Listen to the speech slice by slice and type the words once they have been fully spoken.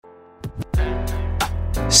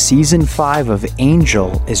Season 5 of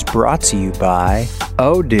Angel is brought to you by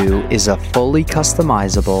Odoo is a fully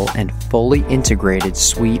customizable and fully integrated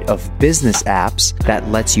suite of business apps that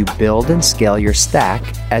lets you build and scale your stack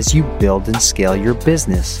as you build and scale your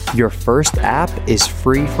business. Your first app is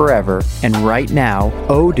free forever, and right now,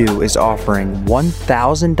 Odoo is offering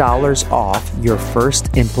 $1,000 off your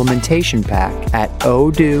first implementation pack at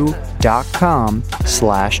odoo.com/twist.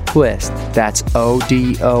 That's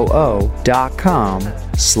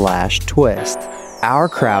odoo.com/twist. Our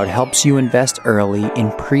crowd helps you invest early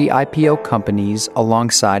in pre-IPO companies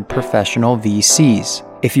alongside professional VCs.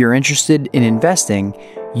 If you're interested in investing,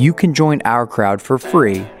 you can join our crowd for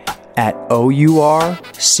free at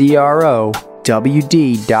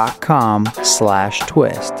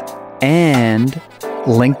OURCROWD.com/twist. And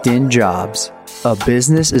LinkedIn Jobs. A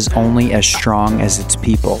business is only as strong as its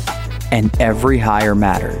people, and every hire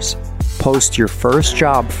matters. Post your first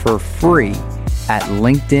job for free at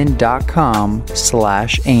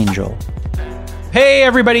linkedin.com/angel. Hey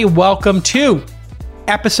everybody, welcome to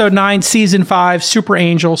episode 9, season 5, Super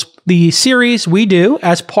Angels, the series we do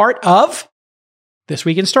as part of This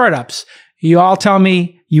Week in Startups. You all tell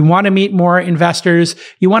me you want to meet more investors,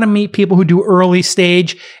 you want to meet people who do early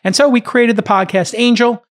stage, and so we created the podcast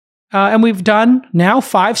Angel, and we've done now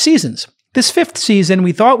 5 seasons. This 5th season,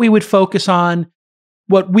 we thought we would focus on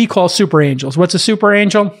what we call super angels. What's a super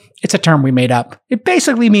angel? It's a term we made up. It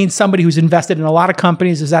basically means somebody who's invested in a lot of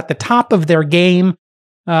companies, is at the top of their game,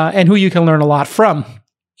 and who you can learn a lot from.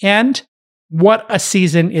 And what a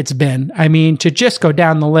season it's been. I mean, to just go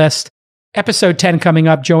down the list, episode 10 coming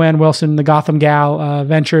up, Joanne Wilson, the Gotham Gal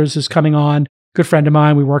Ventures is coming on. Good friend of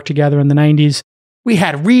mine. We worked together in the 90s. We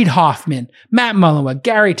had Reid Hoffman, Matt Mullenweg,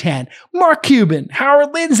 Gary Tan, Mark Cuban,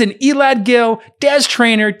 Howard Lindzen, Elad Gil, Des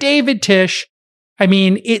Traynor, David Tisch. I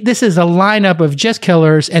mean, this is a lineup of just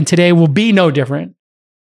killers, and today will be no different.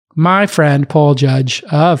 My friend Paul Judge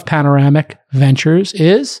of Panoramic Ventures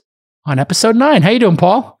is on episode 9. How you doing,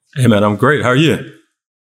 Paul? Hey, man, I'm great. How are you?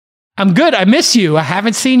 I'm good. I miss you. I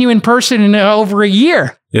haven't seen you in person in over a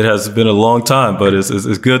year. It has been a long time, but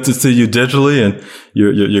it's good to see you digitally, and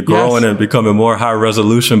you're growing and becoming more high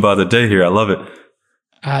resolution by the day here. I love it.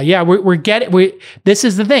 This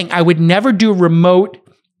is the thing. I would never do remote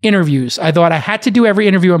interviews. I thought I had to do every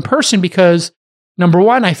interview in person because, number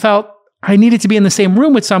one, I felt I needed to be in the same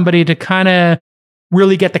room with somebody to kind of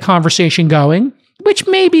really get the conversation going, which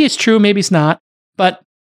maybe is true, maybe it's not. But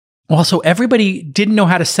also, everybody didn't know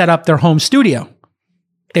how to set up their home studio.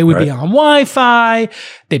 They would be on Wi-Fi,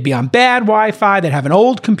 they'd be on bad Wi-Fi, they'd have an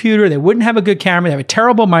old computer, they wouldn't have a good camera, they have a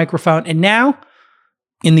terrible microphone. And now,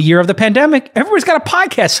 in the year of the pandemic, everybody's got a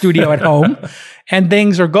podcast studio at home and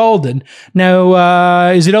things are golden.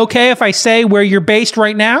 Now, is it okay if I say where you're based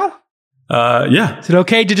right now? Yeah. Is it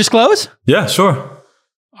okay to disclose? Yeah, sure.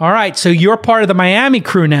 All right. So you're part of the Miami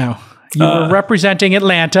crew now. You were representing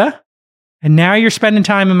Atlanta, and now you're spending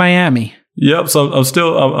time in Miami. Yep. So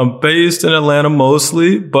I'm based in Atlanta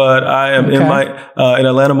mostly, but I am in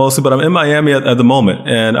Atlanta mostly, but I'm in Miami at the moment.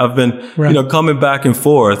 And I've been, coming back and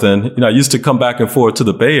forth. And, I used to come back and forth to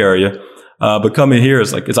the Bay Area. But coming here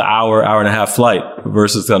is it's an hour and a half flight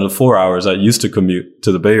versus kind of 4 hours. I used to commute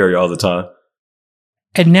to the Bay Area all the time.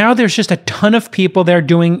 And now there's just a ton of people there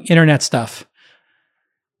doing internet stuff.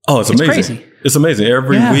 Oh, it's amazing. Crazy. It's amazing.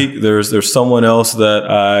 Every week there's someone else that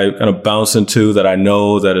I kind of bounce into that I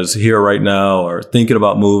know that is here right now or thinking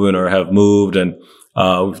about moving or have moved. And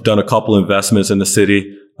we've done a couple investments in the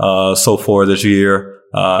city so far this year.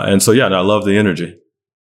 And so, I love the energy.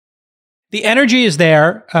 The energy is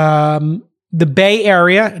there. The Bay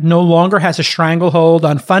Area no longer has a stranglehold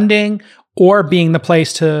on funding or being the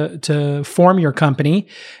place to form your company.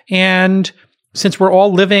 And since we're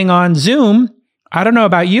all living on Zoom, I don't know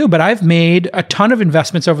about you, but I've made a ton of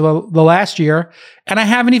investments over the last year, and I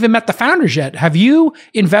haven't even met the founders yet. Have you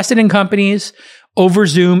invested in companies over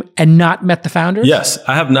Zoom and not met the founders? Yes,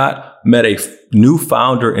 I have not met a new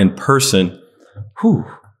founder in person.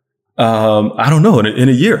 I don't know, in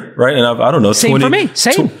a year, right? And I don't know, Same 20, for me.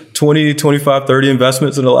 Same. 20, 25, 30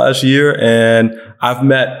 investments in the last year. And I've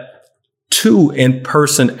met 2 in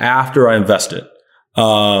person after I invested.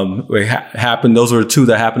 Those were the 2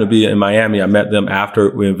 that happened to be in Miami. I met them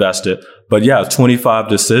after we invested. But 25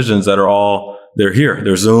 decisions that are they're here.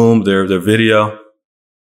 They're Zoom, they're video.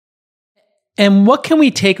 And what can we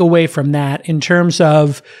take away from that in terms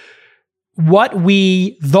of what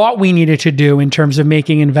we thought we needed to do in terms of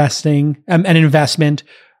making an investment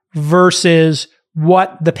versus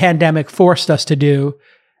what the pandemic forced us to do?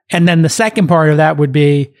 And then the second part of that would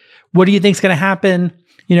be, what do you think is going to happen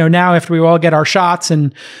now after we all get our shots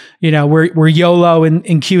and, we're YOLO in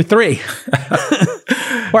Q3?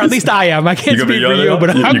 Or at least I am. I can't speak for you, but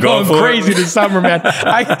I'm going crazy this summer, man.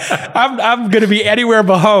 I'm going to be anywhere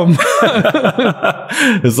but home.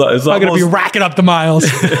 I'm going to be racking up the miles.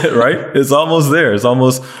 Right? It's almost there. It's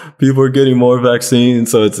almost, people are getting more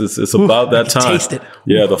vaccines. So it's about that time. Taste it.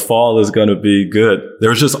 Yeah, the fall is going to be good. There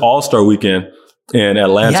was just All-Star Weekend in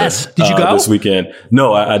Atlanta. Yes. Did you go? This weekend?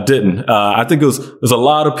 No, I didn't. I think there's a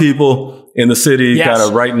lot of people in the city kind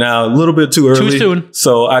of right now, a little bit too early. Too soon.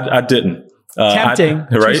 So I didn't. Tempting.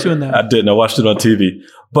 Right? Too soon, though. I didn't. I watched it on TV.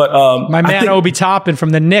 But my man Obi Toppin from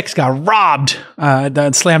the Knicks got robbed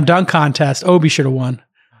the slam dunk contest. Obi should have won.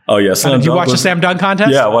 Oh, yeah. Did you watch the slam dunk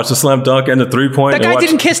contest? Yeah, I watched the slam dunk and the 3-point. That guy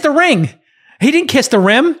didn't kiss the ring. He didn't kiss the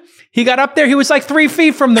rim. He got up there. He was like 3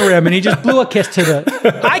 feet from the rim, and he just blew a kiss to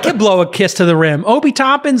the. I could blow a kiss to the rim. Obi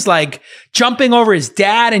Toppin's like jumping over his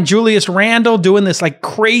dad and Julius Randle doing this like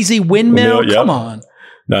crazy windmill. Come on.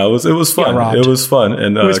 No, it was fun. It was fun.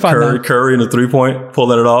 And it was fun, Curry in the 3-point,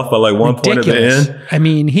 pulling it off by like 1 point at the end. I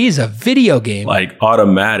mean, he's a video game. Like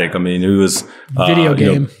automatic. I mean, it was video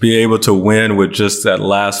game. Be able to win with just that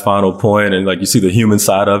last final point, and like you see the human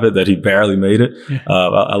side of it that he barely made it.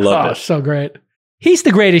 I love it. So great. He's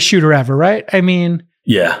the greatest shooter ever, right? I mean,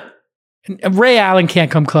 yeah. Ray Allen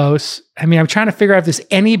can't come close. I mean, I'm trying to figure out if there's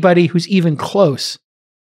anybody who's even close.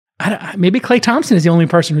 Maybe Klay Thompson is the only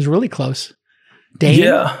person who's really close. Dame?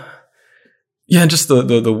 Yeah. Yeah, and just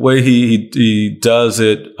the way he does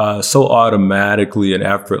it so automatically and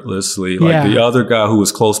effortlessly. Like the other guy who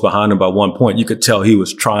was close behind him by 1 point, you could tell he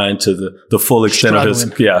was trying to the full extent of his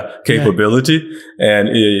capability. Yeah.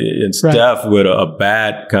 And Steph with a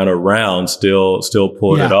bad kind of round still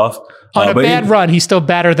pulled it off. On a bad run, he's still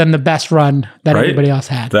better than the best run that everybody else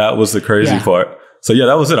had. That was the crazy part. So yeah,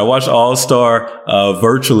 that was it. I watched All-Star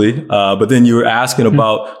virtually, but then you were asking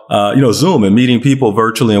about Zoom and meeting people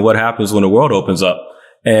virtually and what happens when the world opens up.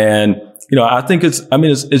 And I think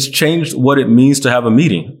it's changed what it means to have a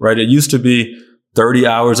meeting, right? It used to be 30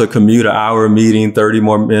 hours of commute, an hour meeting, 30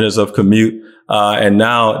 more minutes of commute, and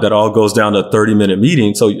now that all goes down to a 30-minute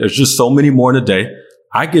meeting. So there's just so many more in a day.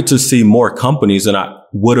 I get to see more companies than I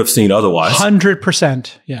would have seen otherwise.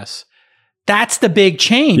 100%, yes. That's the big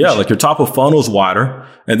change. Yeah, like your top of funnel is wider.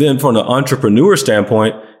 And then from the entrepreneur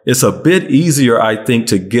standpoint, it's a bit easier, I think,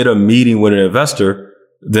 to get a meeting with an investor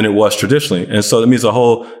than it was traditionally. And so that means a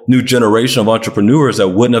whole new generation of entrepreneurs that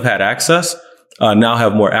wouldn't have had access now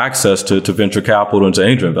have more access to venture capital and to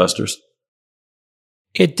angel investors.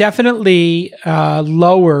 It definitely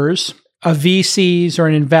lowers a VC's or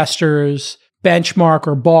an investor's benchmark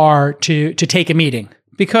or bar to take a meeting,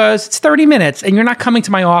 because it's 30 minutes and you're not coming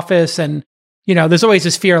to my office and there's always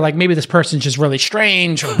this fear, like maybe this person's just really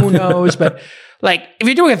strange or who knows. But like if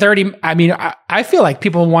you're doing a 30, I feel like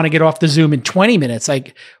people want to get off the Zoom in 20 minutes.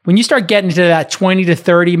 Like when you start getting into that 20 to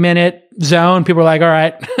 30 minute zone, people are like, all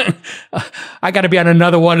right, I got to be on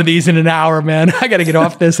another one of these in an hour, man. I got to get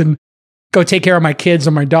off this and go take care of my kids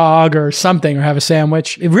or my dog or something, or have a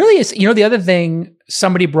sandwich. It really is. The other thing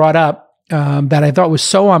somebody brought up that I thought was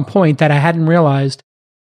so on point that I hadn't realized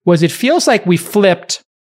was it feels like we flipped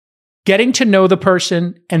getting to know the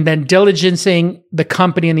person and then diligencing the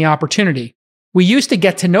company and the opportunity. We used to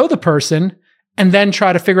get to know the person and then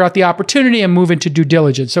try to figure out the opportunity and move into due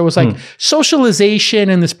diligence. So it was like socialization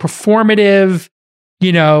and this performative,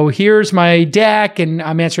 here's my deck and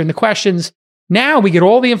I'm answering the questions. Now we get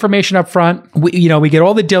all the information up front. We get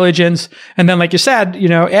all the diligence. And then, like you said,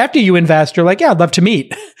 after you invest, you're like, yeah, I'd love to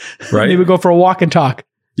meet. Right. Maybe go for a walk and talk.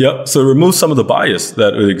 Yep. So remove some of the bias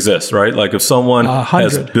that exists, right? Like if someone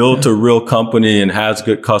has built a real company and has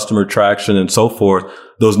good customer traction and so forth,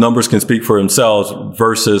 those numbers can speak for themselves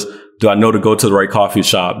versus, do I know to go to the right coffee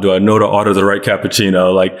shop? Do I know to order the right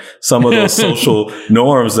cappuccino? Like some of those social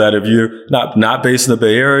norms that if you're not based in the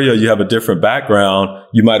Bay Area, you have a different background,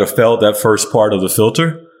 you might have failed that first part of the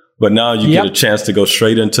filter, but now you get a chance to go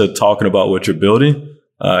straight into talking about what you're building.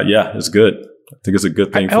 It's good. I think it's a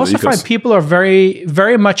good thing for the ecosystem. I also find people are very,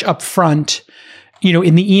 very much upfront,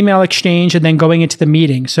 in the email exchange and then going into the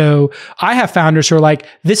meeting. So I have founders who are like,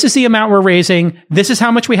 this is the amount we're raising. This is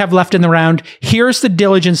how much we have left in the round. Here's the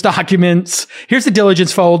diligence documents. Here's the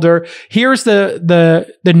diligence folder. Here's the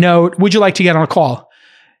note. Would you like to get on a call?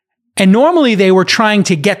 And normally they were trying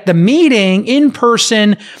to get the meeting in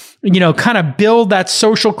person, kind of build that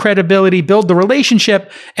social credibility, build the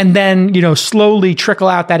relationship, and then, slowly trickle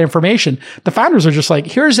out that information. The founders are just like,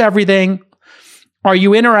 here's everything. Are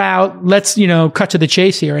you in or out? Let's, cut to the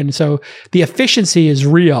chase here. And so the efficiency is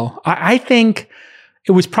real. I think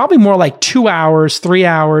it was probably more like 2 hours, 3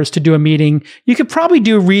 hours to do a meeting. You could probably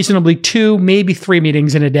do reasonably 2, maybe 3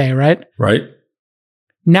 meetings in a day, right? Right.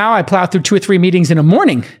 Now I plow through 2 or 3 meetings in a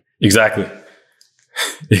morning. Exactly.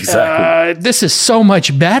 Exactly. This is so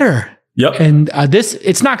much better. Yep. And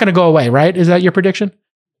it's not going to go away, right? Is that your prediction?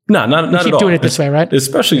 No, not at all. Keep doing it this way, right?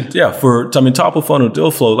 Especially, top of funnel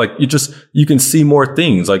deal flow, like you can see more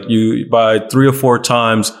things. Like you, by 3 or 4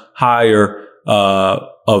 times higher,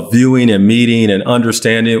 of viewing and meeting and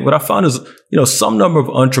understanding. What I found is, some number of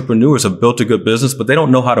entrepreneurs have built a good business, but they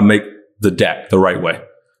don't know how to make the deck the right way.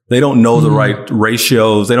 They don't know the right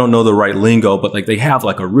ratios. They don't know the right lingo, but like they have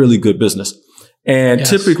like a really good business. And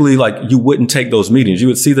typically, like, you wouldn't take those meetings. You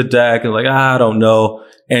would see the deck and like, I don't know.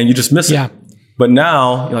 And you just miss it. But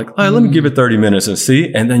now you're like, all right, let me give it 30 minutes and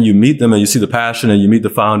see. And then you meet them and you see the passion and you meet the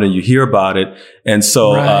founder and you hear about it. And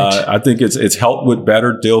so I think it's helped with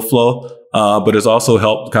better deal flow. But it's also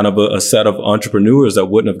helped kind of a set of entrepreneurs that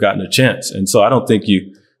wouldn't have gotten a chance. And so I don't think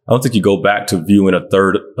you go back to viewing a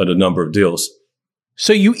third of the number of deals.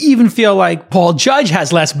 So you even feel like Paul Judge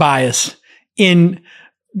has less bias in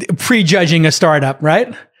prejudging a startup,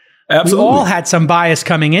 right? Absolutely. We all had some bias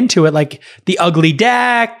coming into it, like the ugly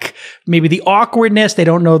deck, maybe the awkwardness. They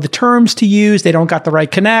don't know the terms to use. They don't got the right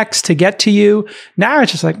connects to get to you. Now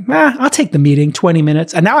it's just like, I'll take the meeting, 20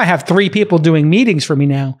 minutes. And now I have 3 people doing meetings for me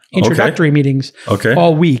now, introductory meetings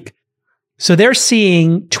all week. So they're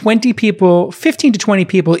seeing 20 people, 15 to 20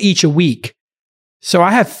 people each a week. So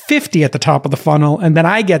I have 50 at the top of the funnel, and then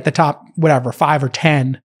I get the top, 5 or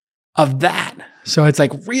 10 of that. So it's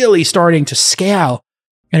like really starting to scale.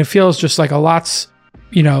 And it feels just like a lot's,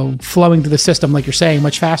 flowing through the system, like you're saying,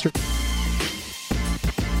 much faster.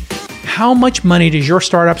 How much money does your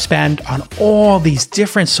startup spend on all these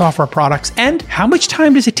different software products? And how much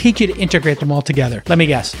time does it take you to integrate them all together? Let me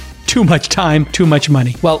guess. Too much time, too much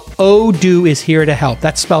money. Well, Odoo is here to help.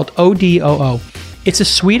 That's spelled O-D-O-O. It's a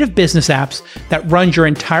suite of business apps that runs your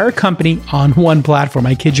entire company on one platform.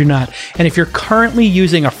 I kid you not. And if you're currently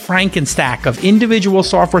using a Frankenstack of individual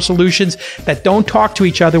software solutions that don't talk to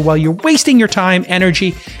each other, well, you're wasting your time,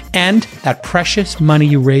 energy, and that precious money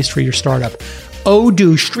you raised for your startup.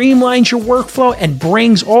 Odoo streamlines your workflow and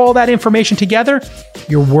brings all that information together.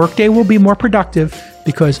 Your workday will be more productive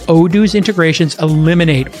because Odoo's integrations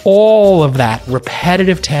eliminate all of that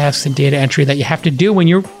repetitive tasks and data entry that you have to do when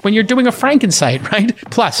you're doing a Frankensite, right?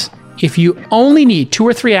 Plus, if you only need 2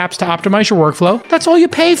 or 3 apps to optimize your workflow, that's all you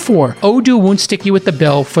pay for. Odoo won't stick you with the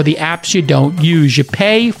bill for the apps you don't use. You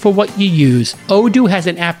pay for what you use. Odoo has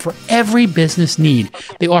an app for every business need.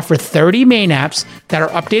 They offer 30 main apps that are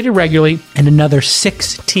updated regularly and another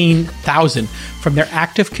 16,000 from their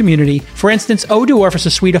active community. For instance, Odoo offers a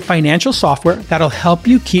suite of financial software that'll help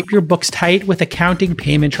you keep your books tight with accounting,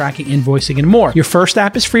 payment tracking, invoicing, and more. Your first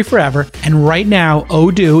app is free forever, and right now,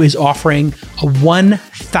 Odoo is offering a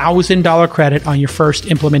 $1,000 credit on your first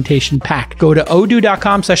implementation pack. Go to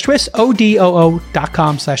odoo.com/twist,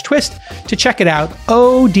 odoo.com/twist to check it out.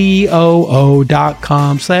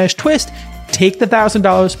 odoo.com/twist. Take the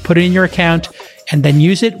 $1,000, put it in your account, and then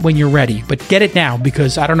use it when you're ready. But get it now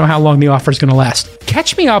because I don't know how long the offer is going to last.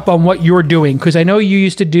 Catch me up on what you're doing because I know you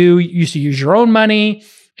used to use your own money.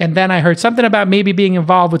 And then I heard something about maybe being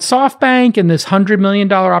involved with SoftBank and this $100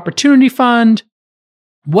 million opportunity fund.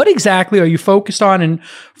 What exactly are you focused on? And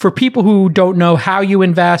for people who don't know how you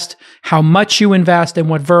invest, how much you invest, and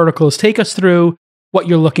what verticals, take us through what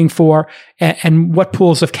you're looking for and what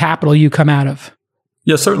pools of capital you come out of.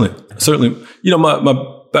 Yeah, certainly. My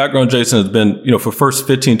background, Jason, has been, for the first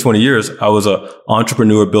 15, 20 years, I was an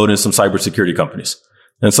entrepreneur building some cybersecurity companies.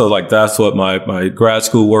 And so that's what my grad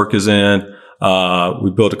school work is in.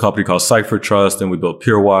 We built a company called Cipher Trust, and we built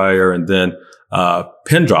PeerWire, and then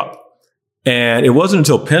Pindrop. And it wasn't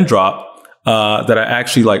until Pindrop that I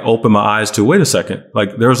actually opened my eyes to, wait a second,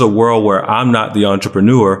 there's a world where I'm not the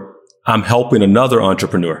entrepreneur, I'm helping another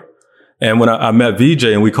entrepreneur. And when I met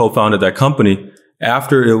Vijay and we co-founded that company,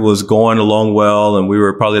 after it was going along well and we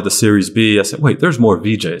were probably at the Series B, I said, wait, there's more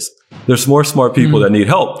Vijay's. There's more smart people that need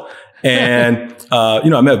help. And,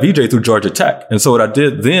 I met Vijay through Georgia Tech. And so what I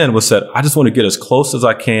did then was said, I just want to get as close as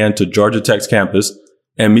I can to Georgia Tech's campus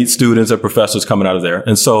and meet students and professors coming out of there.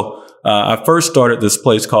 And so I first started this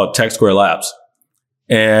place called Tech Square Labs.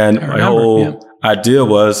 And my whole idea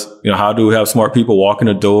was, how do we have smart people walk in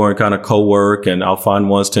the door and kind of co-work, and I'll find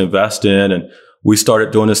ones to invest in. And we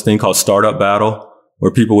started doing this thing called Startup Battle,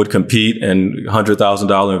 where people would compete and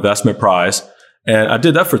 $100,000 investment prize. And I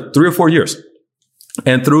did that for 3 or 4 years.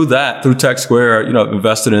 And through Tech Square,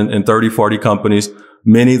 invested in 30, 40 companies,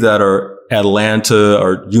 many that are Atlanta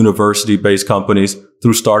or university-based companies.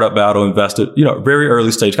 Through Startup Battle, invested, very early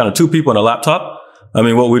stage, kind of 2 people on a laptop. I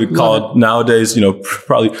mean, what we'd call nowadays,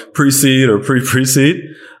 probably pre-seed or pre-seed.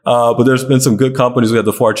 But there's been some good companies we had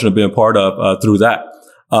the fortune of being part of through that.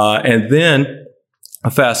 And then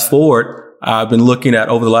fast forward, I've been looking at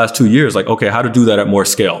over the last 2 years, like, okay, how to do that at more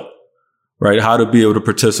scale, right? How to be able to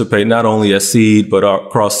participate not only at seed, but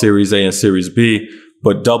across Series A and Series B,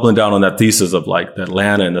 but doubling down on that thesis of like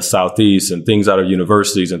Atlanta and the Southeast and things out of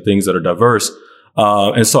universities and things that are diverse.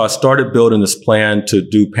 And so I started building this plan to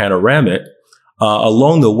do Panoramic.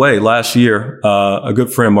 Along the way, last year, a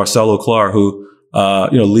good friend, Marcelo Clark, who,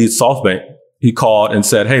 leads SoftBank, he called and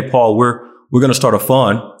said, "Hey, Paul, we're going to start a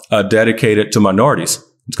fund, dedicated to minorities.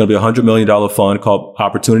 It's going to be $100 million fund called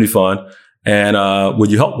Opportunity Fund. And, would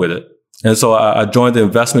you help with it?" And so I joined the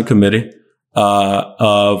investment committee,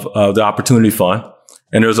 of the Opportunity Fund.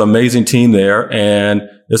 And there's an amazing team there. And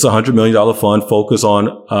it's a $100 million fund focused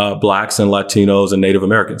on, Blacks and Latinos and Native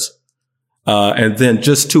Americans. And then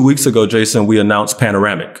just 2 weeks ago, Jason, we announced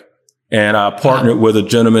Panoramic, and I partnered with a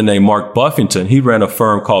gentleman named Mark Buffington. He ran a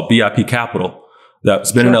firm called BIP Capital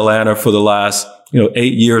that's been in Atlanta for the last,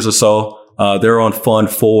 8 years or so. They're on Fund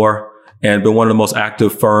 4 and been one of the most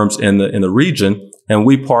active firms in the region. And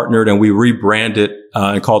we partnered and we rebranded,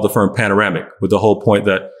 and called the firm Panoramic, with the whole point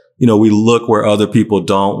that, we look where other people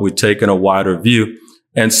don't. We've taken a wider view.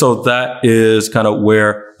 And so that is kind of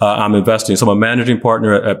where I'm investing. So I'm a managing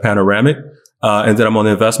partner at Panoramic, and then I'm on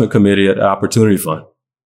the investment committee at Opportunity Fund.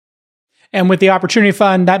 And with the Opportunity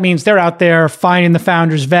Fund, that means they're out there finding the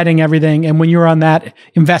founders, vetting everything. And when you're on that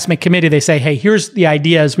investment committee, they say, "Hey, here's the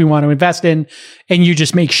ideas we want to invest in," and you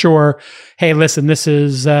just make sure, "Hey, listen, this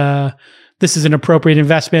is an appropriate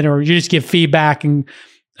investment," or you just give feedback. And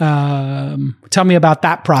tell me about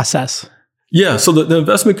that process. Yeah. So the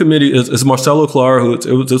investment committee is Marcelo Clark,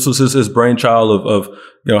 this was his brainchild of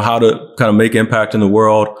how to kind of make impact in the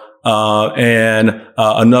world. And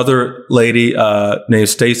another lady, named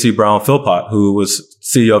Stacy Brown Philpott, who was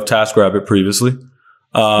CEO of TaskRabbit previously.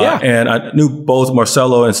 And I knew both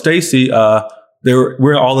Marcelo and Stacy.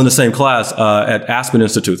 We're all in the same class, at Aspen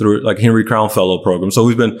Institute through like Henry Crown Fellow program. So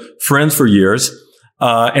we've been friends for years.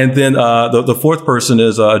 And then, the fourth person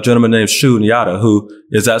is a gentleman named Shu Nyata, who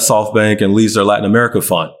is at SoftBank and leads their Latin America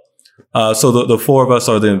fund. So the four of us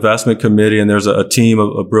are the investment committee, and there's a team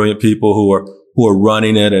of brilliant people who are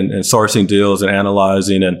running it and sourcing deals and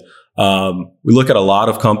analyzing. And, we look at a lot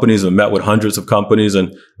of companies and met with hundreds of companies,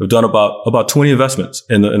 and we've done about 20 investments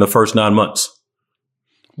in the first 9 months.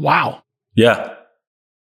 Wow. Yeah.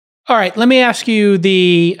 All right. Let me ask you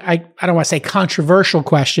I don't want to say controversial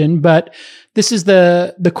question, but this is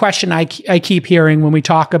the question I keep hearing when we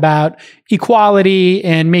talk about equality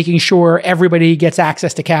and making sure everybody gets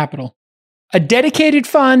access to capital. A dedicated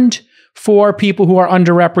fund for people who are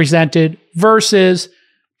underrepresented versus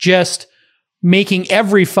just making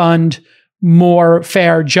every fund more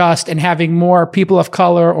fair, just, and having more people of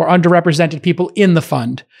color or underrepresented people in the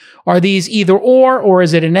fund. Are these either or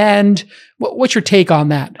is it an end? What's your take on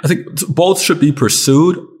that? I think both should be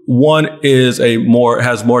pursued. One is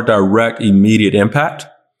has more direct, immediate impact.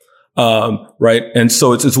 Right. And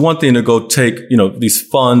so it's one thing to go take, these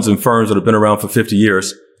funds and firms that have been around for 50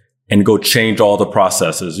 years and go change all the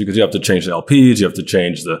processes, because you have to change the LPs, you have to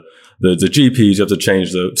change the GPs, you have to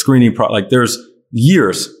change the screening there's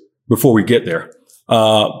years before we get there.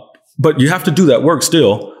 But you have to do that work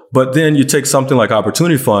still. But then you take something like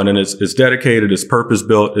Opportunity Fund, and it's dedicated, it's purpose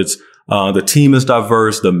built, it's, the team is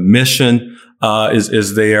diverse, the mission,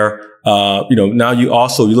 is there. Now you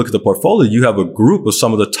look at the portfolio, you have a group of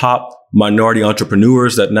some of the top minority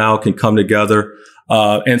entrepreneurs that now can come together.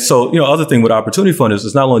 And so, other thing with Opportunity Fund is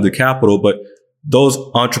it's not only the capital, but those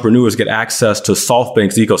entrepreneurs get access to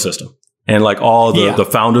SoftBank's ecosystem and like all the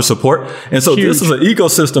founder support. And so this is an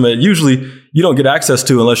ecosystem that usually you don't get access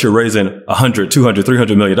to unless you're raising $100, $200,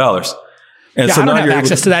 $300 million. And so I don't have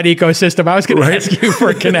access to that ecosystem. I was going to ask you for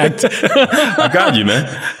a connect. I got you, man.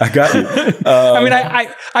 I got you.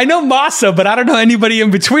 I know Masa, but I don't know anybody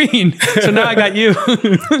in between. So now I got you.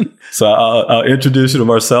 So I'll introduce you to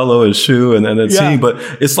Marcelo and Shu and the team. But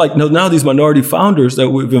it's like now these minority founders that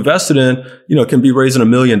we've invested in, can be raising $1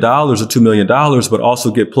 million or $2 million, but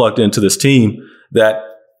also get plugged into this team that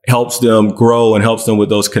helps them grow and helps them with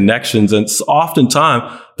those connections. And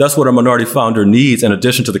oftentimes that's what a minority founder needs in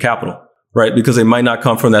addition to the capital. Right? Because they might not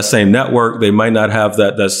come from that same network. They might not have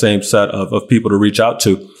that same set of people to reach out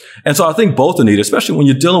to. And so I think both are needed, especially when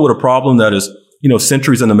you're dealing with a problem that is,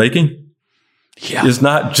 centuries in the making. Yeah. It's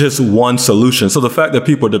not just one solution. So the fact that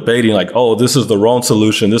people are debating like, oh, this is the wrong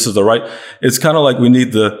solution, this is the right, it's kind of like we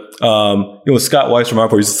need the, Scott Weiss from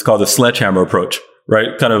Apple used to call the sledgehammer approach,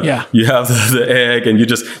 right? Kind of, you have the egg and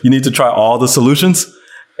you need to try all the solutions.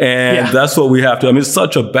 And that's what we have to, it's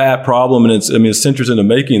such a bad problem. And it's centuries in the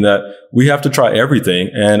making that we have to try everything.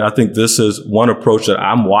 And I think this is one approach that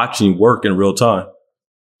I'm watching work in real time.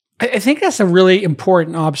 I think that's a really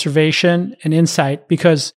important observation and insight,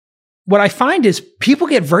 because what I find is people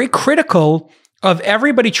get very critical of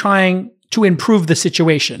everybody trying to improve the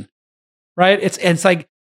situation, right? It's like,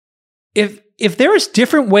 if there's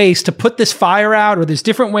different ways to put this fire out, or there's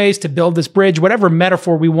different ways to build this bridge, whatever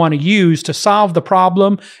metaphor we want to use to solve the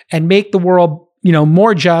problem and make the world,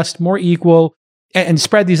 more just, more equal, and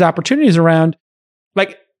spread these opportunities around,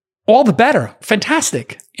 like, all the better.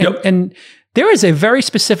 Fantastic. And there is a very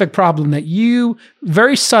specific problem that you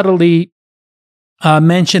very subtly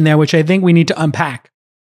mentioned there, which I think we need to unpack.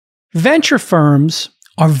 Venture firms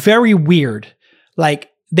are very weird. Like,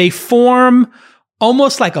 they form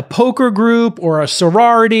almost like a poker group or a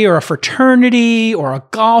sorority or a fraternity or a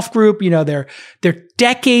golf group. They're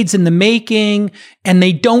decades in the making, and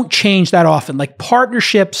they don't change that often. Like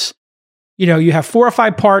partnerships, you have 4 or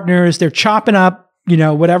 5 partners, they're chopping up,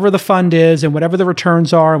 whatever the fund is and whatever the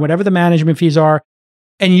returns are and whatever the management fees are.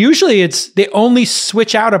 And usually they only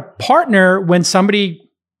switch out a partner when somebody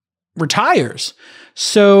retires.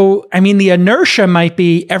 So, the inertia might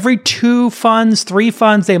be every 2 funds, 3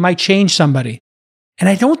 funds, they might change somebody. And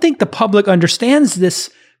I don't think the public understands this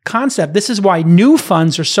concept. This is why new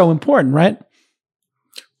funds are so important, right?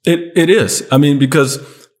 It is. Because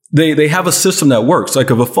they have a system that works. Like,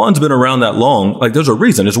 if a fund's been around that long, like, there's a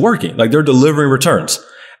reason it's working. Like, they're delivering returns.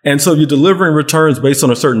 And so you're delivering returns based on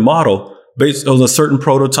a certain model, based on a certain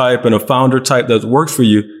prototype and a founder type that works for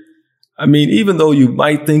you. Even though you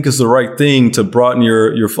might think it's the right thing to broaden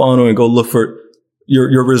your funnel and go look for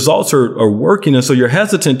your results are working. And so you're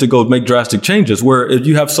hesitant to go make drastic changes. Where if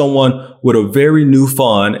you have someone with a very new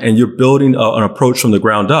fund and you're building an approach from the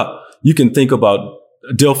ground up, you can think about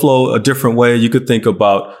deal flow a different way. You could think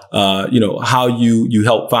about, how you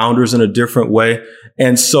help founders in a different way.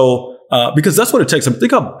 And so, because that's what it takes.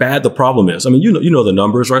 Think how bad the problem is. You know the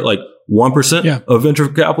numbers, right? Like 1% of venture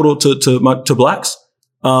capital to blacks.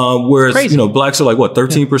 Whereas, crazy. Blacks are like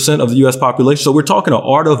 13% of the US population. So we're talking an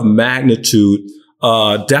order of magnitude,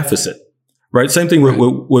 deficit, right? Same thing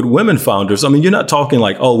with women founders. You're not talking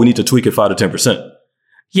like, oh, we need to tweak it 5 to 10%.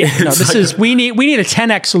 Yeah, we need a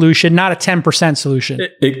 10x solution, not a 10% solution.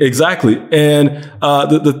 Exactly. And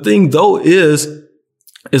the thing though is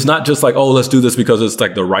not just like, oh, let's do this because it's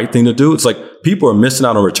like the right thing to do. It's like people are missing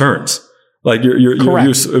out on returns. Like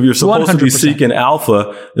you're supposed 100%. To be seeking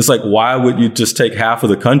alpha. It's like, why would you just take half of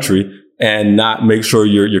the country and not make sure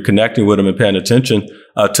you're connecting with them and paying attention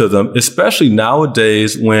to them, especially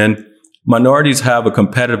nowadays when minorities have a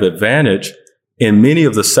competitive advantage in many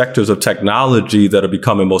of the sectors of technology that are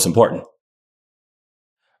becoming most important.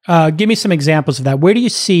 Give me some examples of that. Where do you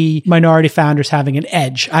see minority founders having an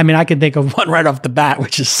edge? I can think of one right off the bat,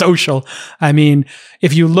 which is social.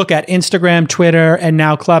 If you look at Instagram, Twitter, and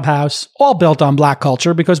now Clubhouse, all built on Black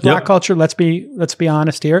culture, because Black culture, let's be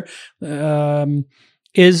honest here,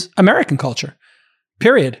 is American culture.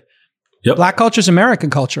 Period. Yep. Black culture is American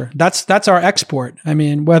culture. That's our export.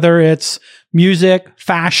 Whether it's music,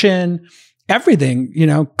 fashion, everything,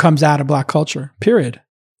 comes out of Black culture. Period.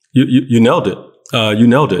 You nailed it. You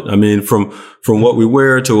nailed it. From what we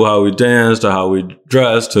wear to how we dance to how we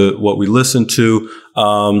dress to what we listen to,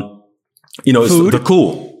 it's the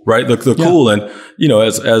cool, right? The cool. And,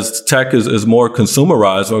 as tech is more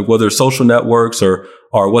consumerized, whether it's social networks or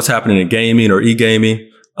what's happening in gaming or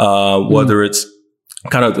e-gaming, whether it's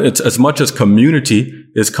as much as community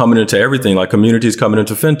is coming into everything, like community is coming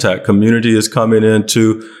into fintech, community is coming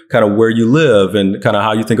into kind of where you live and kind of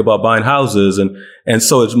how you think about buying houses. And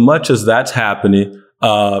so as much as that's happening,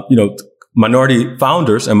 minority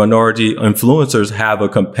founders and minority influencers have a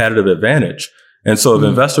competitive advantage. And so if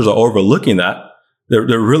investors are overlooking that,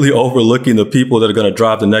 they're really overlooking the people that are going to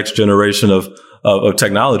drive the next generation of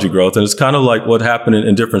technology growth. And it's kind of like what happened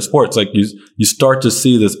in different sports. Like you start to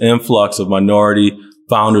see this influx of minority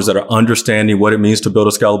founders that are understanding what it means to build a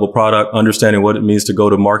scalable product, understanding what it means to go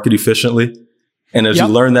to market efficiently. And as you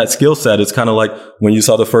learn that skill set, it's kind of like when you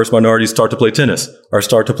saw the first minorities start to play tennis or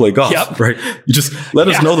start to play golf, right? You just let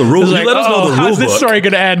us know the rules. Like, let us know the rule book. How's this story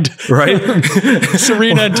going to end? Right?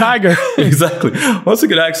 Serena and Tiger. Exactly. Once you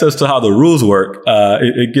get access to how the rules work,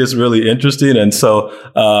 it gets really interesting. And so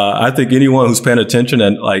I think anyone who's paying attention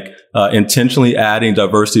and intentionally adding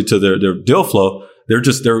diversity to their deal flow,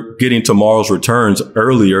 they're getting tomorrow's returns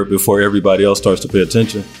earlier before everybody else starts to pay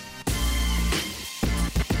attention.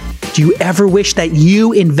 Do you ever wish that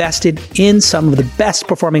you invested in some of the best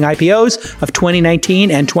performing IPOs of 2019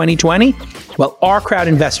 and 2020? Well, our crowd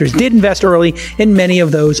investors did invest early in many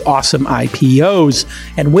of those awesome IPOs.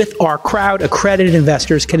 And with our crowd, accredited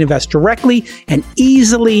investors can invest directly and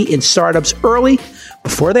easily in startups early,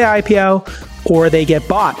 before they IPO, or they get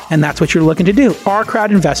bought. And that's what you're looking to do. Our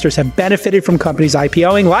Crowd investors have benefited from companies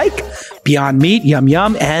IPOing like Beyond Meat, Yum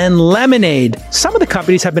Yum, and Lemonade. Some of the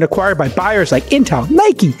companies have been acquired by buyers like Intel,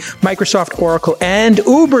 Nike, Microsoft, Oracle, and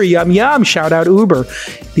Uber. Yum Yum. Shout out Uber.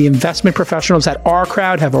 The investment professionals at Our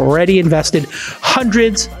Crowd have already invested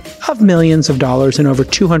hundreds of millions of dollars in over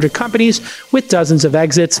 200 companies with dozens of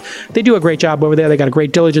exits. They do a great job over there. They got a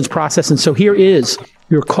great diligence process. And so here is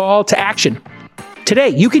your call to action. Today,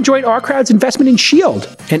 you can join Our Crowd's investment in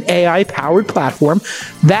Shield, an AI-powered platform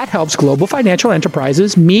that helps global financial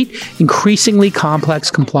enterprises meet increasingly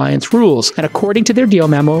complex compliance rules. And according to their deal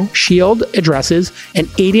memo, Shield addresses an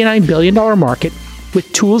 $89 billion market with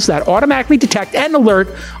tools that automatically detect and alert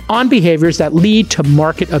on behaviors that lead to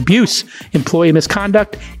market abuse, employee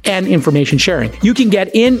misconduct, and information sharing. You can get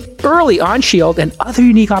in early on Shield and other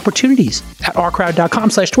unique opportunities at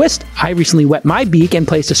ourcrowd.com/twist. I recently wet my beak and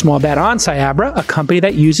placed a small bet on Cyabra, a company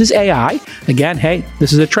that uses AI. Again, hey,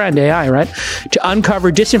 this is a trend, AI, right? To uncover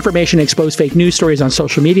disinformation and expose fake news stories on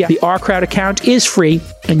social media. The Our Crowd account is free,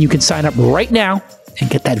 and you can sign up right now and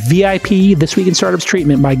get that VIP This Week in Startups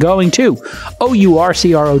treatment by going to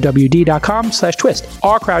OURCROWD.com/twist,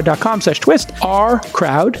 ourcrowd.com/twist,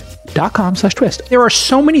 ourcrowd.com/twist. There are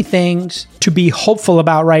so many things to be hopeful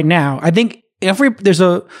about right now. I think there's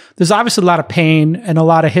obviously a lot of pain and a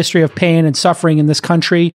lot of history of pain and suffering in this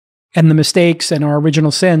country and the mistakes and our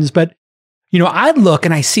original sins. But, I look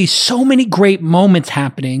and I see so many great moments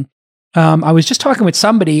happening. I was just talking with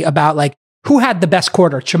somebody about like who had the best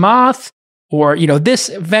quarter, Chamath, or,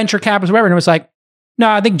 this venture capital, whatever. And it was like, no,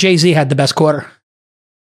 I think Jay-Z had the best quarter.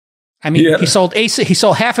 I mean, he sold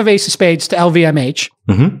half of Ace of Spades to LVMH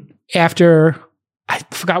after, I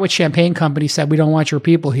forgot what champagne company said, we don't want your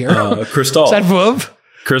people here. Cristal. Is that Veuve?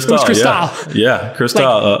 Cristal. It was Cristal. Yeah,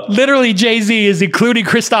 Cristal. Like, literally, Jay-Z is including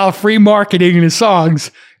Cristal free marketing in his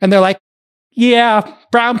songs. And they're like, yeah,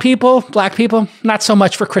 brown people, black people, not so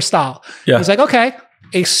much for Cristal. Yeah. He's like, okay.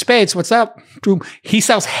 Ace of Spades, what's up? He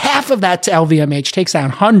sells half of that to LVMH, takes down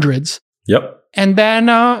hundreds. Yep. And then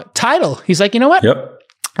Tidal. He's like, you know what? Yep.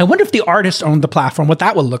 I wonder if the artist owned the platform, what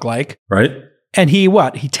that would look like. Right. And he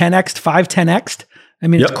 10x'd, 10x'd? I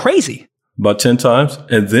mean, It's crazy. About 10 times.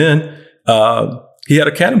 And then he had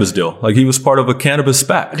a cannabis deal. Like he was part of a cannabis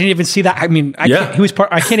SPAC. I didn't even see that. I mean, I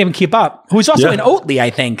can't even keep up. Who was also in Oatly, I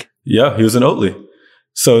think. Yeah, he was in Oatly.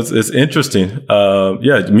 So it's interesting.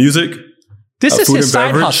 Music. This is his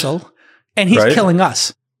side hustle, and he's killing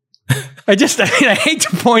us. I hate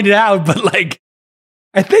to point it out, but like,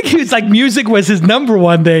 I think he was like, music was his number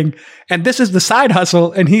one thing, and this is the side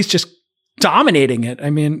hustle, and he's just dominating it.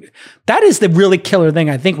 I mean, that is the really killer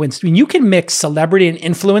thing, I think, when you can mix celebrity and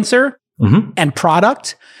influencer and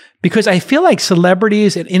product, because I feel like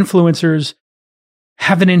celebrities and influencers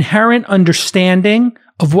have an inherent understanding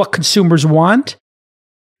of what consumers want.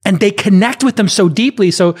 And they connect with them so deeply.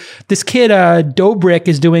 So this kid, Dobrik,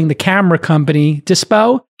 is doing the camera company,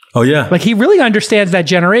 Dispo. Oh, yeah. Like, he really understands that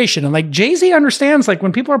generation. And like, Jay-Z understands, like,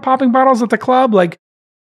 when people are popping bottles at the club, like,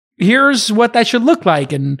 here's what that should look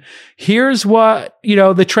like. And here's what,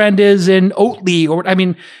 the trend is in Oatly. Or, I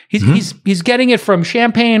mean, he's getting it from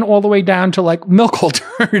champagne all the way down to like milk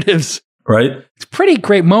alternatives. Right. It's a pretty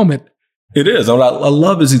great moment. It is. And what I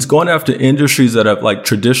love is he's going after industries that have like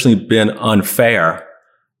traditionally been unfair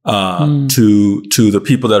to the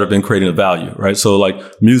people that have been creating the value, right? So like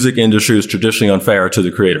music industry is traditionally unfair to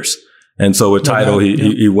the creators. And so with Tidal,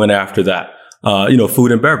 he went after that.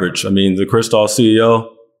 Food and beverage. I mean, the Cristal CEO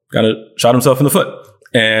kind of shot himself in the foot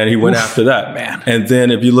and he went after that. Man. And then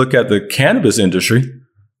if you look at the cannabis industry,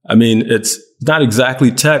 I mean, it's not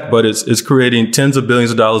exactly tech, but it's creating tens of billions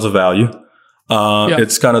of dollars of value.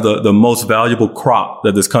 It's kind of the most valuable crop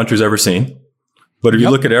that this country's ever seen. But if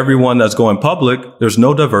you look at everyone that's going public, there's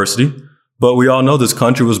no diversity. But we all know this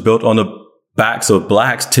country was built on the backs of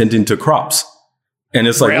blacks tending to crops. And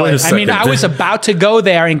it's like, really? Wait a second. I mean, I was about to go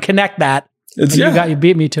there and connect that. You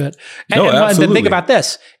beat me to it. And then think about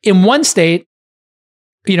this. In one state,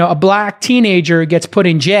 a black teenager gets put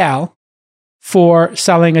in jail for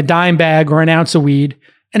selling a dime bag or an ounce of weed.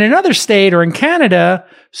 In another state or in Canada,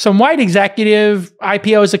 some white executive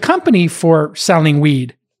IPOs a company for selling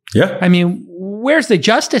weed. Yeah. I mean, where's the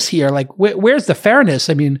justice here? Like, where's the fairness?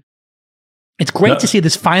 I mean, it's great to see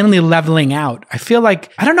this finally leveling out. I feel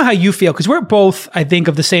like, I don't know how you feel, because we're both, I think,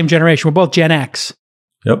 of the same generation. We're both Gen X.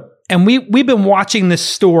 Yep. And we've been watching this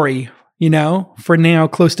story, for now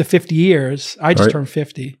close to 50 years. I just turned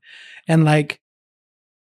 50. And like,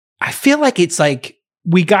 I feel like it's like,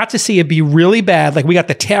 we got to see it be really bad. Like, we got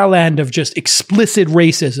the tail end of just explicit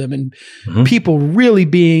racism and people really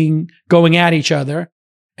going at each other.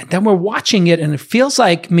 And then we're watching it and it feels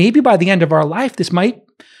like maybe by the end of our life, this might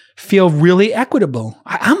feel really equitable.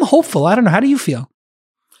 I'm hopeful. I don't know. How do you feel?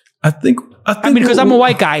 I mean, because I'm a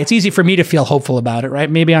white guy, it's easy for me to feel hopeful about it, right?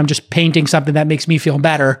 Maybe I'm just painting something that makes me feel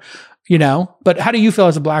better, but how do you feel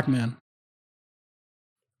as a black man?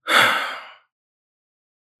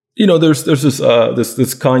 There's this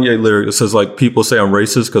Kanye lyric that says like, people say I'm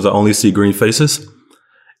racist because I only see green faces.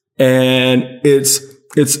 And it's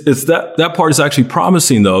that part is actually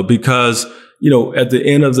promising though, because, at the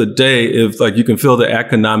end of the day, if like you can feel the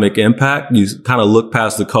economic impact, you kind of look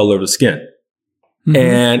past the color of the skin. Mm-hmm.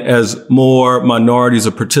 And as more minorities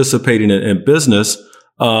are participating in business,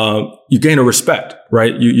 you gain a respect,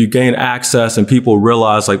 right? You gain access and people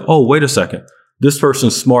realize like, oh, wait a second. This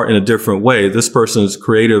person's smart in a different way. This person's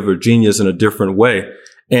creative or genius in a different way.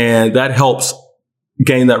 And that helps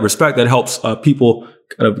gain that respect. That helps people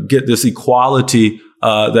kind of get this equality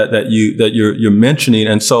that you're mentioning.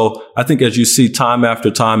 And so I think as you see time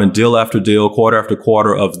after time and deal after deal, quarter after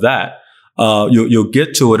quarter of that, you'll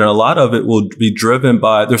get to it. And a lot of it will be driven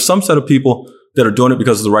by, there's some set of people that are doing it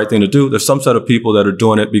because it's the right thing to do. There's some set of people that are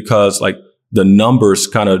doing it because like the numbers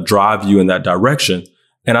kind of drive you in that direction.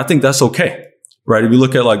 And I think that's okay. Right. If you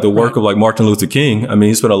look at like the work of like Martin Luther King, I mean,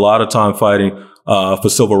 he spent a lot of time fighting for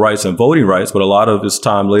civil rights and voting rights, but a lot of his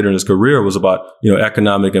time later in his career was about,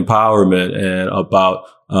 economic empowerment and about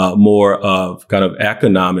more of kind of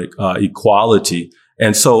economic equality.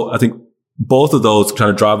 And so I think both of those kind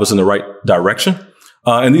of drive us in the right direction.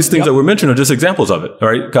 And these things that we're mentioning are just examples of it,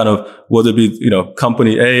 right? Kind of whether it be,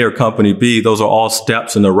 company A or company B, those are all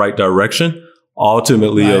steps in the right direction,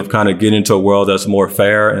 ultimately of kind of getting into a world that's more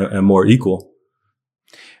fair and more equal.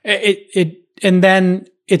 And then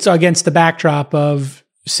it's against the backdrop of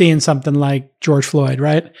seeing something like George Floyd,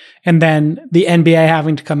 right? And then the NBA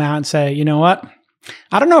having to come out and say, you know what?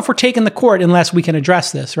 I don't know if we're taking the court unless we can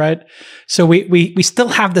address this, right? So we still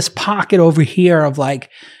have this pocket over here of like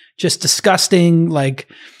just disgusting, like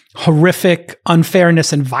horrific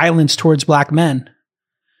unfairness and violence towards black men,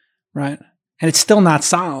 right? And it's still not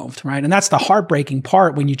solved, right? And that's the heartbreaking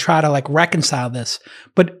part when you try to like reconcile this.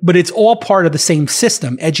 But it's all part of the same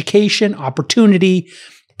system: education, opportunity,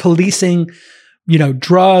 policing,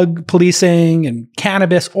 drug policing and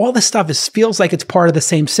cannabis. All this stuff feels like it's part of the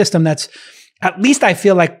same system. That's, at least I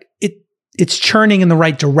feel like it's churning in the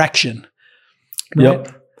right direction. Right?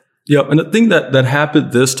 Yep. And the thing that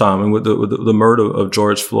happened this time and with the murder of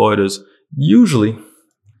George Floyd is usually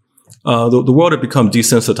the world had become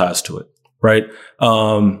desensitized to it. Right.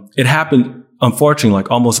 It happened, unfortunately, like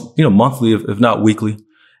almost, monthly, if not weekly.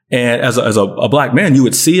 And as a black man, you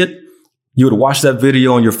would see it. You would watch that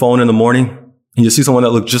video on your phone in the morning and you see someone that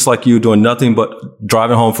looked just like you doing nothing but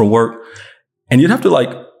driving home from work. And you'd have to like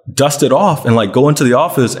dust it off and like go into the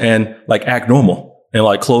office and like act normal and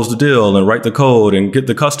like close the deal and write the code and get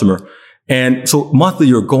the customer. And so monthly,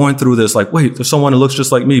 you're going through this like, wait, there's someone that looks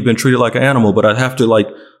just like me, been treated like an animal, but I have to like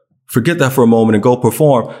forget that for a moment and go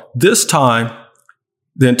perform. This time,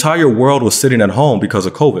 the entire world was sitting at home because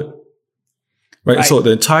of COVID. Right. So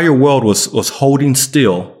the entire world was holding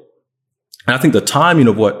still. And I think the timing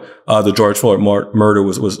of what the George Floyd murder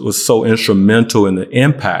was so instrumental in the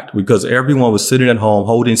impact, because everyone was sitting at home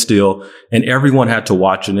holding still and everyone had to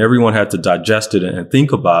watch it and everyone had to digest it and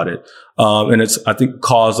think about it. And it's, I think,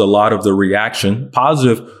 caused a lot of the reaction,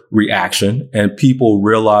 positive reaction, and people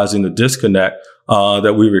realizing the disconnect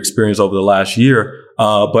that we've experienced over the last year.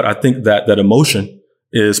 But I think that emotion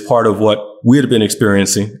is part of what we had been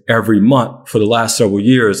experiencing every month for the last several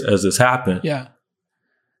years as this happened. Yeah.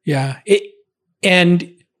 Yeah.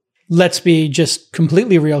 And let's be just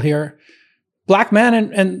completely real here. Black men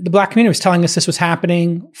and the black community was telling us this was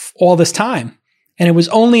happening all this time. And it was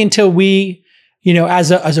only until we, as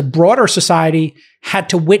a broader society, had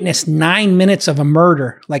to witness 9 minutes of a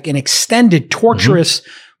murder, like an extended, torturous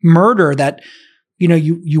murder that,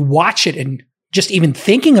 you watch it and just even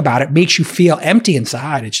thinking about it makes you feel empty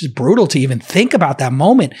inside. It's just brutal to even think about that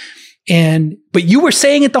moment. But you were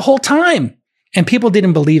saying it the whole time and people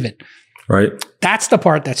didn't believe it. Right. That's the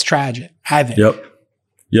part that's tragic, I think.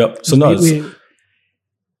 Yep. So no,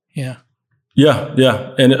 yeah.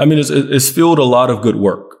 And I mean, it's fueled a lot of good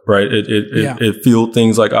work, right? It fueled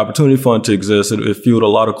things like Opportunity Fund to exist. It fueled a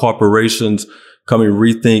lot of corporations coming to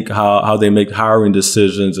rethink how they make hiring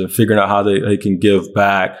decisions and figuring out how they can give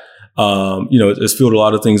back. It's fueled a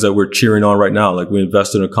lot of things that we're cheering on right now. Like we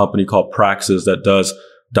invested in a company called Praxis that does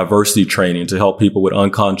diversity training to help people with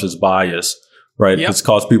unconscious bias, right? Yep. It's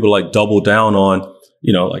caused people to like double down on,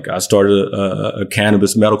 like I started a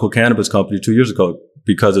medical cannabis company 2 years ago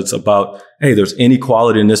because it's about, hey, there's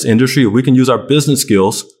inequality in this industry. If we can use our business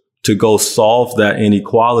skills to go solve that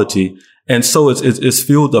inequality. And so it's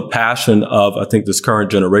fueled the passion of, I think, this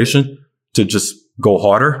current generation to just go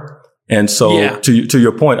harder. And so to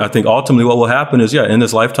your point, I think ultimately what will happen is, in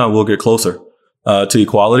this lifetime, we'll get closer to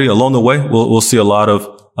equality. Along the way, we'll see a lot of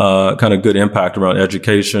kind of good impact around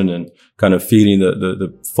education and kind of feeding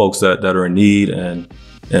the folks that are in need and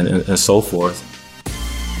so forth.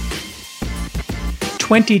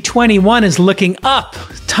 2021 is looking up.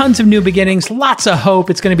 Tons of new beginnings, lots of hope.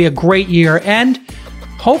 It's going to be a great year and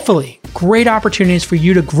hopefully great opportunities for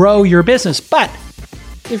you to grow your business. But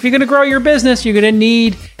if you're going to grow your business, you're going to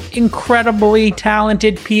need incredibly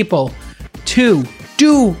talented people to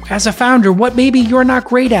do as a founder what maybe you're not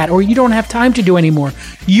great at or you don't have time to do anymore.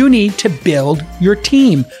 You need to build your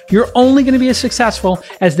team. You're only going to be as successful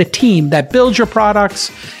as the team that builds your products,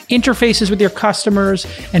 interfaces with your customers,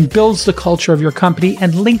 and builds the culture of your company.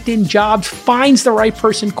 And LinkedIn Jobs finds the right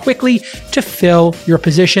person quickly to fill your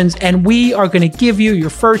positions. And we are going to give you your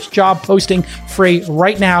first job posting free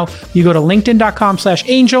right now. You go to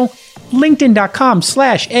linkedin.com/angel.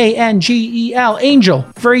 LinkedIn.com/ANGEL, Angel.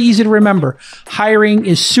 Very easy to remember. Hiring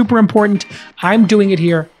is super important. I'm doing it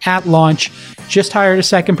here at launch. Just hired a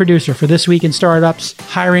second producer for This Week in Startups,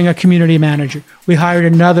 hiring a community manager. We hired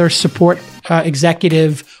another support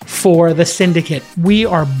executive for the syndicate. We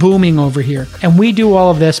are booming over here. And we do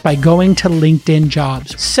all of this by going to LinkedIn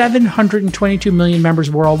Jobs. 722 million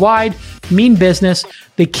members worldwide, mean business.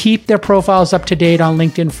 They keep their profiles up to date on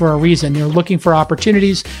LinkedIn for a reason. They're looking for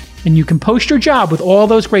opportunities. And you can post your job with all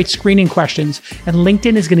those great screening questions, and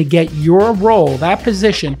LinkedIn is going to get your role, that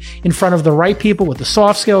position, in front of the right people with the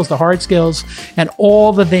soft skills, the hard skills, and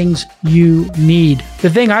all the things you need.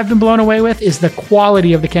 The thing I've been blown away with is the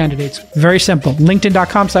quality of the candidates. Very simple.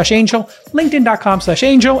 LinkedIn.com/angel,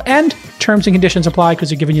 LinkedIn.com/angel, and terms and conditions apply because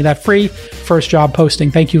they're giving you that free first job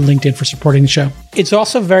posting. Thank you, LinkedIn, for supporting the show. It's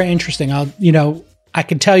also very interesting. I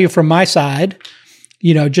can tell you from my side,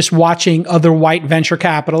 just watching other white venture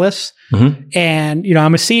capitalists. Mm-hmm. And,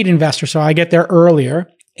 I'm a seed investor, so I get there earlier.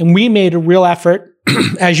 And we made a real effort,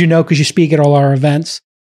 as you know, because you speak at all our events,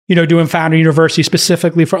 doing Founder University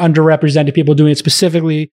specifically for underrepresented people, doing it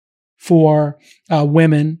specifically for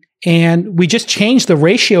women. And we just changed the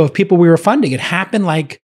ratio of people we were funding. It happened I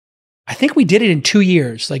think we did it in 2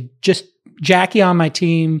 years, just Jackie on my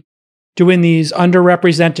team doing these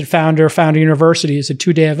underrepresented Founder University is a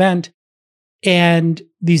 2-day event. And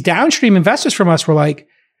these downstream investors from us were like,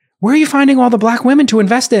 where are you finding all the Black women to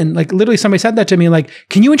invest in? Literally somebody said that to me,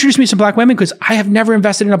 can you introduce me to some Black women? Because I have never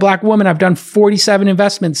invested in a Black woman. I've done 47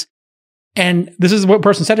 investments. And this is what a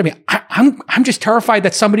person said to me. I'm just terrified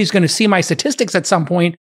that somebody's going to see my statistics at some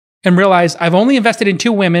point and realize I've only invested in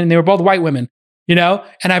 2 women and they were both white women, and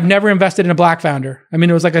I've never invested in a Black founder. I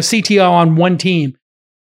mean, it was like a CTO on one team.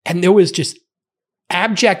 And there was just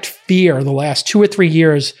abject fear the last 2 or 3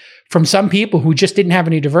 years from some people who just didn't have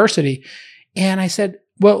any diversity. And I said,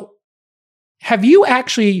 well, have you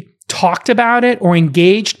actually talked about it or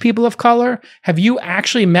engaged people of color? Have you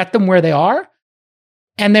actually met them where they are?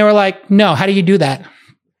 And they were like, no, how do you do that?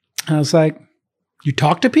 And I was like, you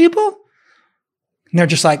talk to people? And they're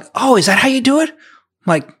just like, oh, is that how you do it? I'm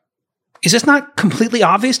like, is this not completely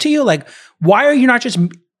obvious to you? Why are you not just,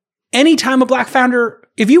 anytime a Black founder,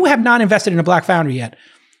 if you have not invested in a Black founder yet,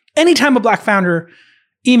 anytime a Black founder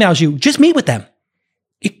emails you, just meet with them.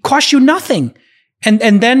 It costs you nothing.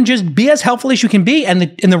 And then just be as helpful as you can be, and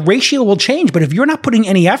the ratio will change. But if you're not putting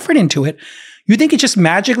any effort into it, you think it's just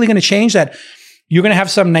magically going to change, that you're going to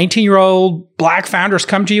have some 19-year-old Black founders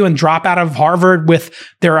come to you and drop out of Harvard with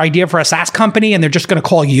their idea for a SaaS company, and they're just going to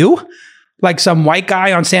call you like some white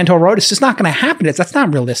guy on Sand Hill Road? It's just not going to happen. That's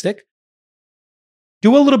not realistic.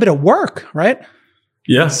 Do a little bit of work, right?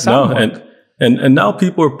 Yes, And now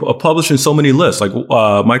people are publishing so many lists, like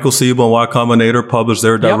Michael Siebel and Y Combinator published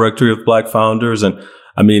their directory of Black founders. And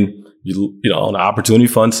I mean, on the Opportunity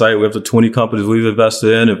Fund site, we have the 20 companies we've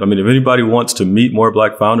invested in. If anybody wants to meet more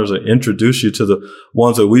Black founders, I introduce you to the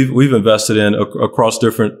ones that we've invested in across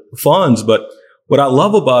different funds. But what I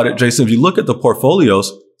love about it, Jason, if you look at the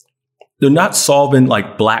portfolios, they're not solving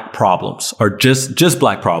Black problems or just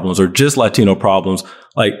Black problems or just Latino problems.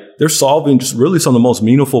 They're solving just really some of the most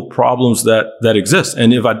meaningful problems that exist.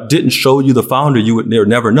 And if I didn't show you the founder, you would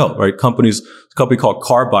never know, right? A company called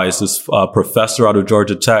Carbice, this professor out of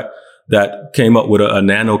Georgia Tech that came up with a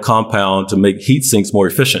nano compound to make heat sinks more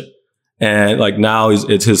efficient. And now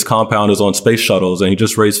his compound is on space shuttles, and he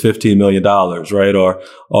just raised $15 million, right?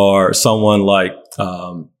 Or someone like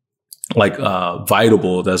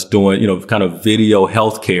Vitable that's doing, kind of video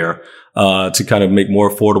healthcare, to kind of make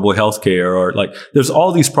more affordable healthcare, or there's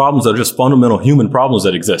all these problems that are just fundamental human problems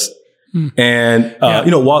that exist. And,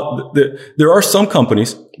 while there are some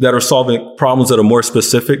companies that are solving problems that are more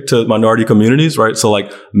specific to minority communities, right? So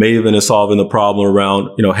like Maven is solving the problem around,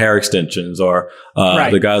 hair extensions, or,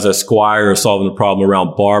 the guys at Squire are solving the problem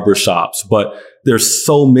around barber shops. But there's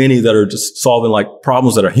so many that are just solving like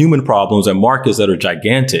problems that are human problems and markets that are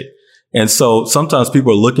gigantic. And so sometimes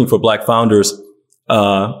people are looking for Black founders,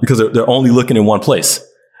 because they're only looking in one place,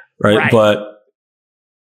 right? But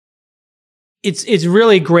it's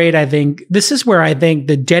really great. I think this is where I think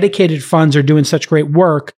the dedicated funds are doing such great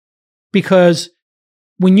work, because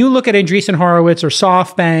when you look at Andreessen Horowitz or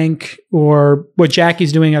SoftBank or what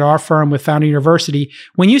Jackie's doing at our firm with Founder University,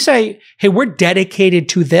 when you say, "Hey, we're dedicated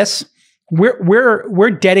to this,"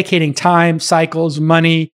 we're dedicating time, cycles,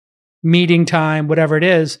 money, meeting time, whatever it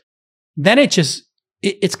is, then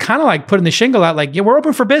it's kind of like putting the shingle out, like, yeah, we're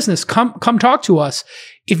open for business. Come talk to us.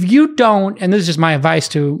 If you don't, and this is just my advice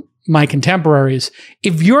to my contemporaries,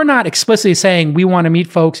 if you're not explicitly saying we want to meet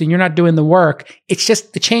folks and you're not doing the work, it's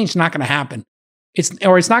just the change is not going to happen. It's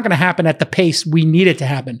not going to happen at the pace we need it to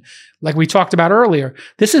happen. Like we talked about earlier,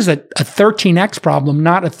 this is a 13x problem,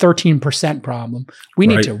 not a 13% problem. We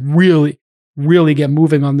need to really, really get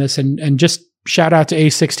moving on this, and just shout out to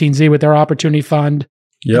A16Z with their opportunity fund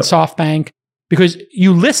and SoftBank, because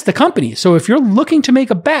you list the company. So if you're looking to make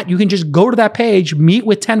a bet, you can just go to that page, meet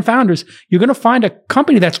with 10 founders. You're going to find a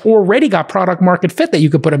company that's already got product market fit that you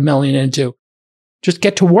could put $1 million into. Just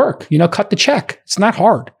get to work, cut the check. It's not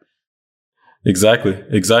hard.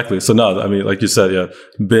 Exactly. So no, I mean, like you said,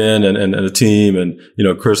 Ben and the team, and,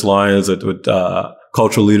 Chris Lyons with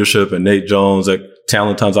Cultural Leadership, and Nate Jones at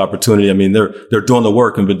Talent Times Opportunity. I mean, they're doing the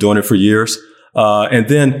work and been doing it for years. And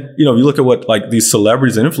then, you look at what like these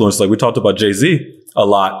celebrities and influencers, like we talked about Jay-Z a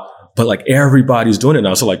lot, but like everybody's doing it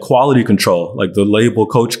now. So like Quality Control, like the label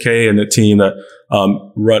Coach K and the team that,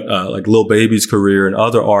 run, like Lil Baby's career and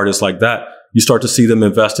other artists like that, you start to see them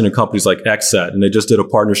investing in companies like XSET, and they just did a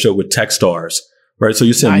partnership with Techstars, right? So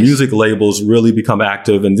you're seeing music labels really become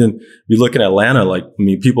active. And then you look in Atlanta,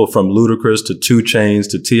 people from Ludacris to 2 Chainz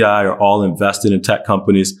to T.I. are all invested in tech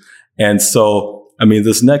companies. And so,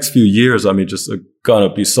 this next few years, just going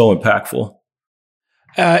to be so impactful.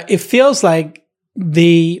 It feels like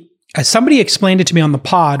somebody explained it to me on the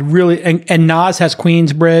pod, really, and Nas has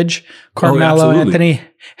Queensbridge, Carmelo Anthony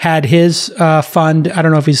had his fund. I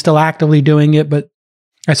don't know if he's still actively doing it, but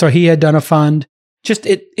I saw he had done a fund.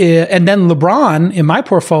 And then LeBron, in my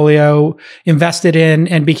portfolio, invested in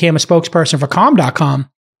and became a spokesperson for Calm.com.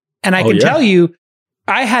 And I can tell you,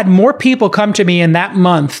 I had more people come to me in that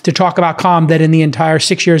month to talk about Calm than in the entire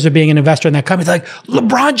 6 years of being an investor in that company. Like,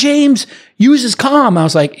 LeBron James uses Calm. I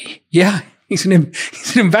was like, yeah, he's an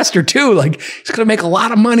investor too. Like, he's going to make a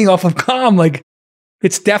lot of money off of Calm. Like,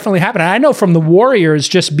 it's definitely happening. I know from the Warriors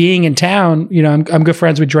just being in town, I'm good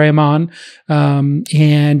friends with Draymond.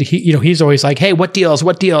 And he, he's always like, hey, what deals?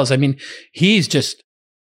 He's just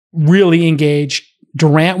really engaged.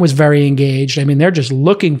 Durant was very engaged. They're just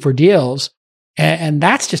looking for deals. And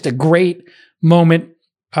that's just a great moment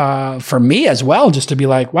for me as well, just to be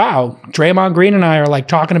like, wow, Draymond Green and I are like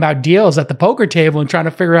talking about deals at the poker table and trying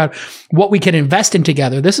to figure out what we can invest in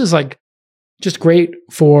together. This is like just great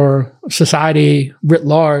for society writ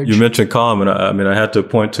large. You mentioned Calm, and I had to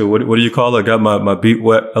point to what do you call it? I got my beat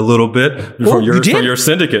wet a little bit from your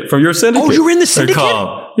syndicate. Oh, you were in the syndicate?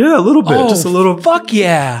 Calm. Yeah, a little bit, just a little. Fuck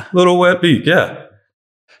yeah, little wet beat. Yeah.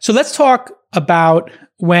 So let's talk about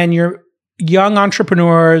when you're young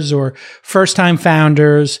entrepreneurs or first-time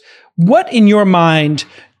founders. What in your mind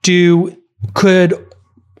could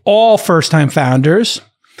all first-time founders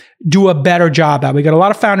do a better job at? We got a lot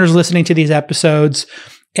of founders listening to these episodes,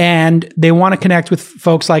 and they want to connect with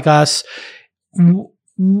folks like us.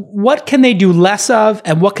 What can they do less of,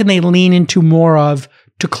 and what can they lean into more of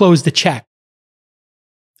to close the check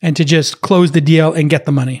and to just close the deal and get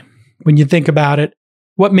the money? When you think about it,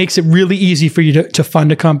 what makes it really easy for you to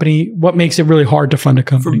fund a company? What makes it really hard to fund a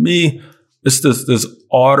company? For me, it's this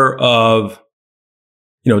order of,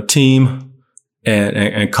 team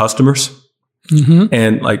and customers. Mm-hmm.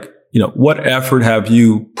 And what effort have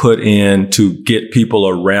you put in to get people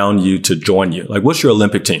around you to join you? Like, what's your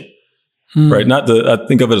Olympic team? Right? I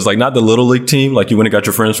think of it as like not the little league team, like you went and got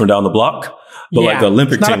your friends from down the block, but like the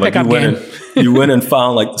Olympic team, like you went and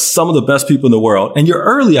found like some of the best people in the world, and you're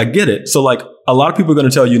early. I get it. So like a lot of people are going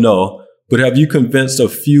to tell you no, but have you convinced a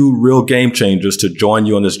few real game changers to join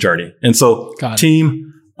you on this journey? And so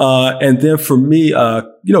team, and then for me,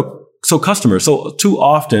 so customers. So too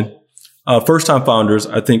often, first time founders,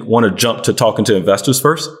 I think, want to jump to talking to investors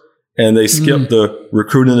first, and they skip the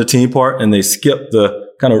recruiting the team part, and they skip the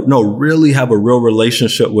really have a real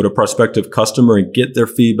relationship with a prospective customer and get their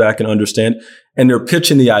feedback and understand. And they're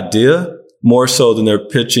pitching the idea more so than they're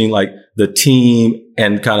pitching like the team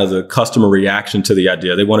and kind of the customer reaction to the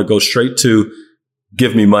idea. They want to go straight to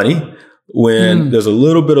give me money when there's a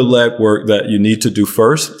little bit of legwork that you need to do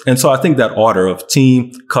first. And so I think that order of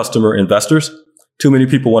team, customer, investors, too many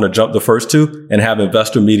people want to jump the first two and have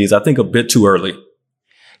investor meetings, I think a bit too early.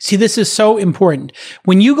 See, this is so important.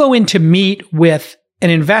 When you go in to meet with an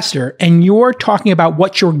investor and you're talking about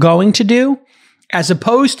what you're going to do, as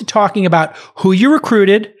opposed to talking about who you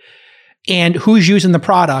recruited and who's using the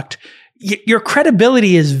product, your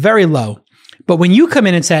credibility is very low. But when you come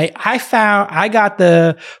in and say, I got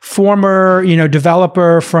the former,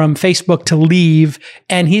 developer from Facebook to leave,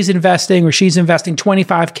 and he's investing or she's investing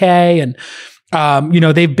 $25K, and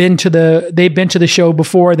they've been to the show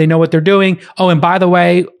before. They know what they're doing. Oh, and by the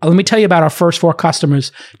way, let me tell you about our first 4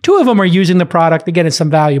 customers. 2 of them are using the product. They're getting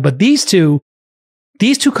some value, but these two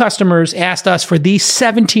customers asked us for these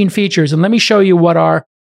 17 features, and let me show you what our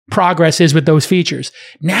progress is with those features.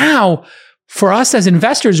 Now, for us as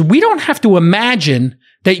investors, we don't have to imagine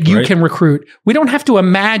that you can recruit. We don't have to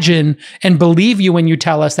imagine and believe you when you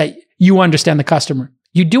tell us that you understand the customer.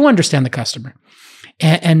 You do understand the customer.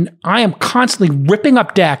 And I am constantly ripping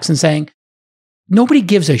up decks and saying, nobody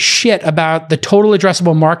gives a shit about the total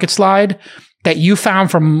addressable market slide that you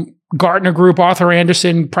found from Gartner Group, Arthur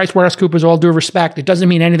Andersen, PricewaterhouseCoopers, all due respect. It doesn't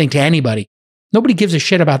mean anything to anybody. Nobody gives a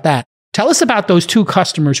shit about that. Tell us about those 2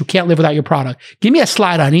 customers who can't live without your product. Give me a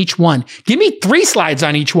slide on each one. Give me 3 slides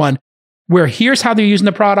on each one where here's how they're using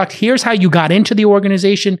the product. Here's how you got into the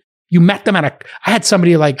organization. You met them I had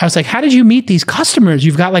somebody I was like, how did you meet these customers?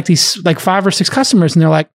 You've got these 5 or 6 customers. And they're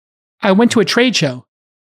like, I went to a trade show.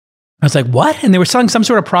 I was like, what? And they were selling some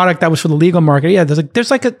sort of product that was for the legal market. Yeah,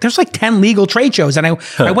 there's like 10 legal trade shows. And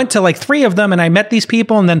I went to 3 of them and I met these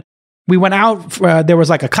people. And then we went out, there was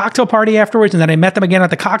a cocktail party afterwards, and then I met them again at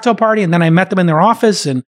the cocktail party, and then I met them in their office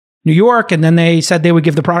in New York, and then they said they would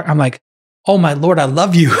give the product. I'm like, oh my Lord, I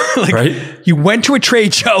love you. Right? You went to a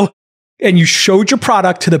trade show, and you showed your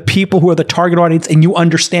product to the people who are the target audience, and you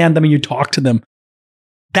understand them, and you talk to them.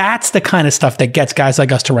 That's the kind of stuff that gets guys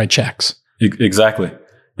like us to write checks. Exactly.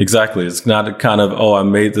 It's not a kind of, I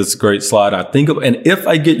made this great slide. And if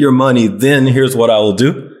I get your money, then here's what I will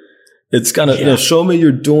do. It's kind of, show me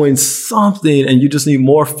you're doing something and you just need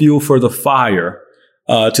more fuel for the fire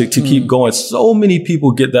to keep going. So many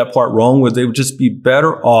people get that part wrong where they would just be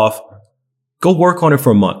better off. Go work on it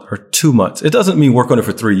for a month or 2 months. It doesn't mean work on it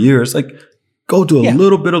for 3 years. Go do a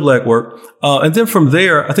little bit of legwork. And then from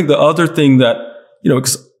there, I think the other thing that,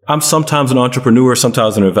 because I'm sometimes an entrepreneur,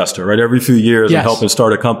 sometimes an investor, right? Every few years I'm helping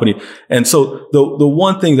start a company. And so the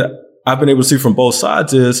one thing that I've been able to see from both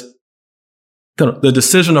sides is kind of the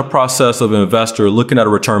decision or process of an investor looking at a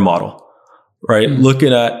return model, right?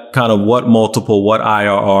 Looking at kind of what multiple, what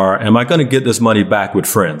IRR, am I going to get this money back with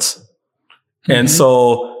friends? And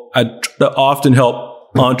so I often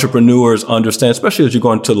help entrepreneurs understand, especially as you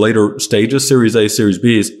go into later stages, Series A, Series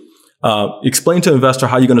B's, explain to an investor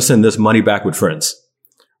how you're going to send this money back with friends,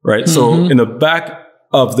 right? So in the back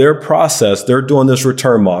of their process, they're doing this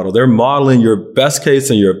return model. They're modeling your best case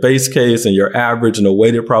and your base case and your average and a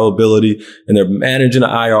weighted probability, and they're managing the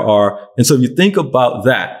IRR. And so if you think about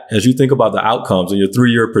that, as you think about the outcomes and your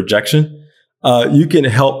 3-year projection, you can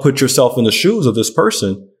help put yourself in the shoes of this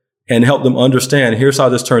person and help them understand, here's how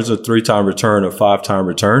this turns a 3-time return or 5-time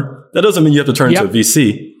return. That doesn't mean you have to turn into a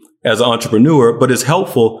VC as an entrepreneur, but it's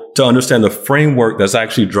helpful to understand the framework that's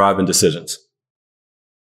actually driving decisions.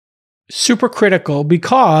 Super critical,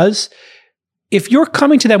 because if you're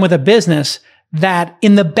coming to them with a business that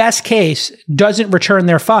in the best case doesn't return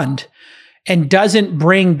their fund and doesn't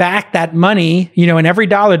bring back that money, and every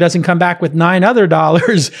dollar doesn't come back with 9 other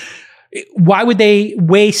dollars, why would they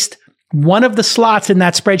waste one of the slots in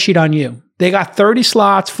that spreadsheet on you? They got 30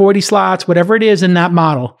 slots, 40 slots, whatever it is in that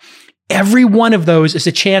model. Every one of those is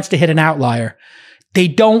a chance to hit an outlier. They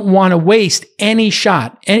don't want to waste any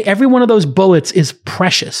shot. Every one of those bullets is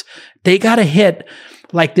precious. They got to hit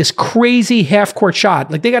this crazy half-court shot.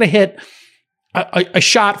 They got to hit a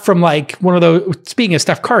shot from one of those, speaking of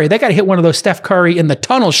Steph Curry, they got to hit one of those Steph Curry in the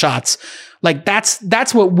tunnel shots.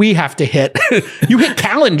 That's what we have to hit. You hit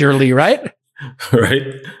Calendly, right?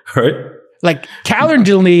 Right.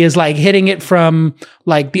 Calendly is hitting it from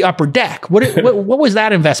the upper deck. What was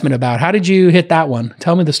that investment about? How did you hit that one?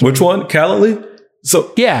 Tell me the story. Which one? Calendly?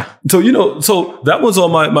 So that was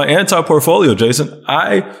on my anti-portfolio, Jason.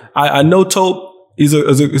 I know Tope. He's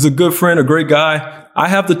a good friend, a great guy. I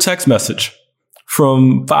have the text message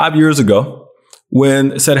from 5 years ago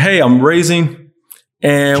when it said, hey, I'm raising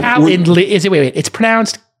And Calendly, wait, it's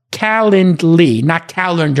pronounced Calendly, not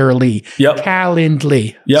Calendarly. Yep.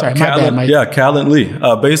 Calendly. Yep. Sorry, my bad. Yeah,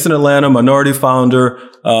 Calendly. Based in Atlanta, minority founder.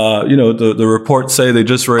 The reports say they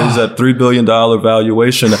just raised that $3 billion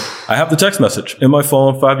valuation. I have the text message in my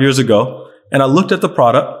phone 5 years ago, and I looked at the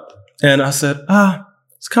product and I said,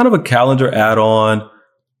 it's kind of a calendar add-on.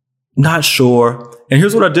 Not sure. And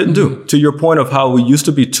here's what I didn't do. To your point of how we used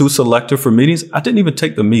to be too selective for meetings, I didn't even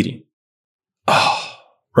take the meeting.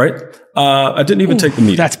 Right? I didn't even take the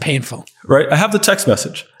meeting. That's painful. Right? I have the text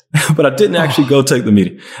message, but I didn't actually go take the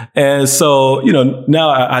meeting. And so, now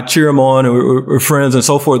I cheer them on and we're friends and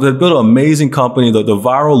so forth. They built an amazing company, the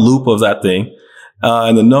viral loop of that thing,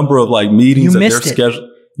 and the number of meetings that they're scheduled.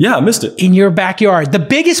 Yeah, I missed it. In your backyard. The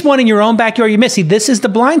biggest one in your own backyard you missed. See, this is the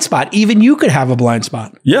blind spot. Even you could have a blind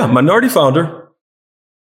spot. Yeah, minority founder.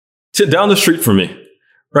 Sit down the street from me.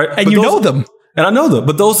 Right? And but you know them. And I know them,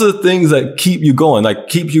 but those are the things that keep you going,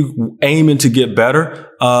 keep you aiming to get better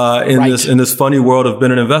in this funny world of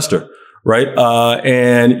being an investor, right?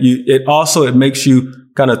 And it makes you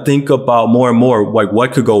kind of think about more and more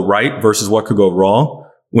what could go right versus what could go wrong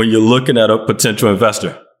when you're looking at a potential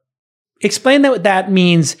investor. Explain what that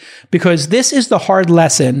means, because this is the hard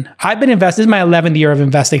lesson. I've been investing. This is my 11th year of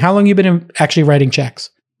investing. How long have you been actually writing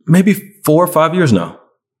checks? Maybe 4 or 5 years now.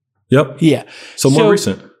 Yep. Yeah. So more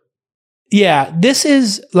recent. Yeah, this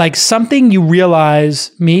is something you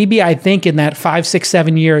realize maybe I think in that 5, 6,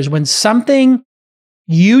 7 years when something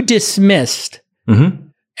you dismissed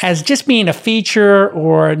as just being a feature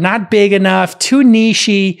or not big enough, too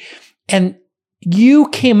nichey, and you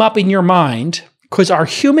came up in your mind, because our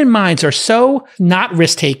human minds are so not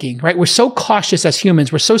risk-taking, right? We're so cautious as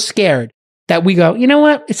humans. We're so scared that we go, you know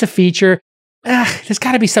what? It's a feature. There's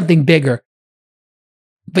got to be something bigger.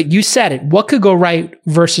 But you said it. What could go right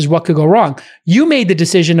versus what could go wrong? You made the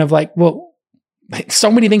decision of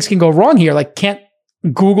so many things can go wrong here. Can't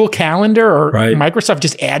Google Calendar or Microsoft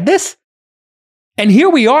just add this? And here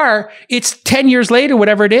we are. It's 10 years later,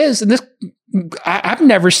 whatever it is. And this, I've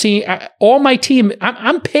never seen all my team.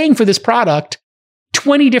 I'm paying for this product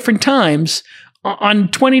 20 different times on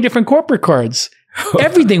 20 different corporate cards.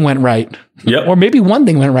 Everything went right. Yep. Or maybe one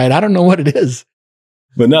thing went right. I don't know what it is.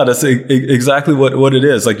 But no, that's exactly what it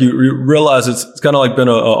is. You realize it's kind of like being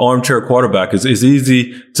an armchair quarterback. It's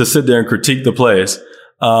easy to sit there and critique the plays.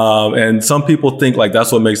 And some people think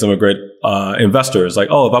that's what makes them a great investor. It's if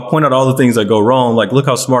I point out all the things that go wrong, look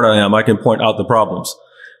how smart I am. I can point out the problems.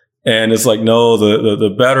 And it's no,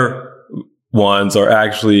 the better ones are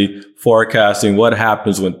actually forecasting what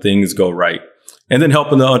happens when things go right. And then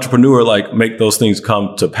helping the entrepreneur make those things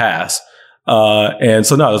come to pass. And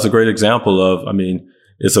so no, that's a great example of,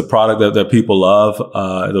 it's a product that people love.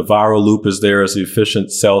 The viral loop is there as the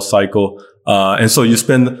efficient sales cycle. And so you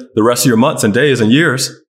spend the rest of your months and days and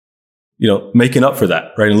years, making up for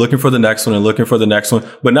that, right? And looking for the next one and looking for the next one.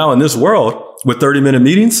 But now in this world with 30-minute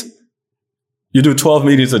meetings, you do 12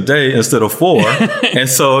 meetings a day instead of 4. And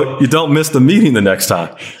so you don't miss the meeting the next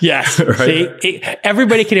time. Yes. Right? See,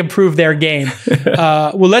 everybody can improve their game.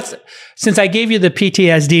 Since I gave you the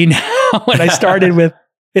PTSD now, when I started with,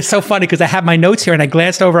 it's so funny because I have my notes here and I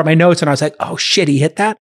glanced over at my notes and I was like, oh shit, he hit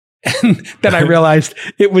that. And then I realized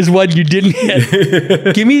it was one you didn't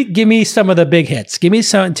hit. Give me some of the big hits.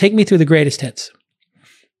 Take me through the greatest hits.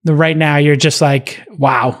 Right now you're just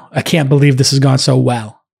wow, I can't believe this has gone so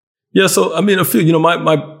well. Yeah. So, a few,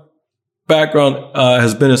 my background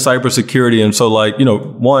has been in cybersecurity. And so I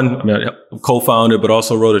co-founded, but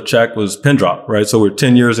also wrote a check was Pindrop, right? So we're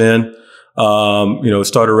 10 years in,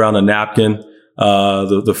 started around a napkin.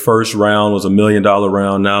 The first round was $1 million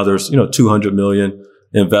round. Now there's, 200 million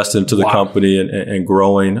invested into the company and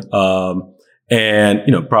growing.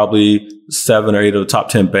 And probably 7 or 8 of the top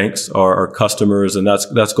 10 banks are customers, and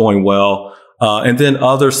that's going well. And then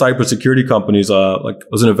other cybersecurity companies, I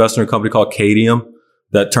was an investor in a company called Cadium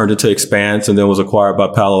that turned into Expanse and then was acquired by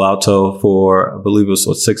Palo Alto for, I believe it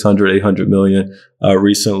was 600, 800 million,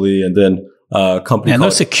 recently. And then, company. And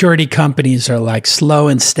those security companies are slow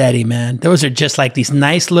and steady, man. Those are just these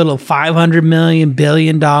nice little $500 million, $1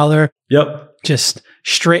 billion. Yep. Just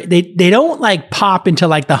straight. They don't pop into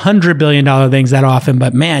the $100 billion things that often,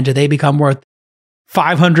 but man, do they become worth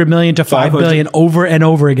 500 million to 5 billion over and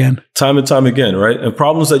over again. Time and time again, right? And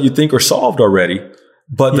problems that you think are solved already.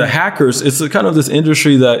 But the hackers, it's kind of this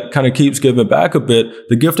industry that kind of keeps giving back a bit.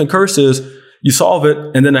 The gift and curse is you solve it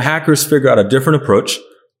and then the hackers figure out a different approach.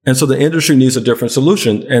 And so the industry needs a different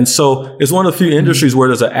solution. And so it's one of the few industries where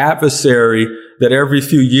there's an adversary that every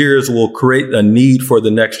few years will create a need for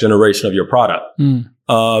the next generation of your product.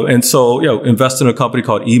 And so, invest in a company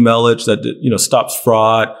called Emailage that, stops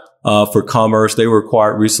fraud, for commerce. They were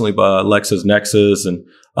acquired recently by LexisNexis. And,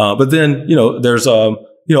 but then, there's,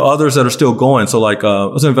 others that are still going. So like, I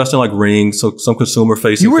was investing in like Ring, so some consumer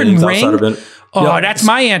facing things outside of it. Oh, that's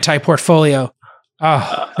my anti-portfolio.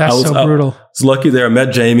 Oh, that's so brutal. I was lucky there. I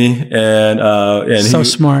met Jamie and so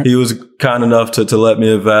smart. He was kind enough to let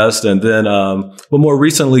me invest. And then, but more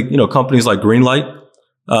recently, companies like Greenlight,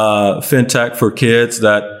 fintech for kids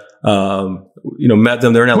that, met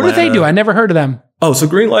them there in Atlanta. What do they do? I never heard of them. Oh, so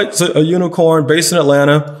Greenlight's a unicorn based in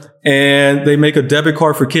Atlanta, and they make a debit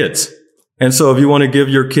card for kids. And so if you want to give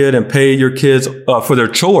your kid and pay your kids for their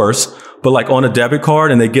chores, but like on a debit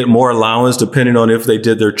card, and they get more allowance depending on if they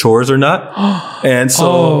did their chores or not. And so,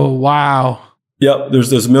 oh, wow. Yep.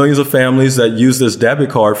 There's millions of families that use this debit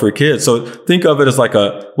card for kids. So think of it as like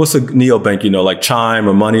what's a neobank, like Chime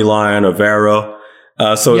or Moneyline or Varo.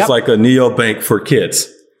 So it's like a neobank for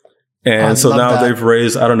kids. And so now they've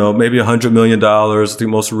raised, I don't know, maybe $100 million. The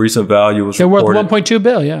most recent value was reported. They're worth $1.2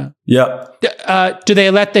 billion, yeah. Yep. Do they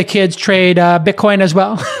let the kids trade Bitcoin as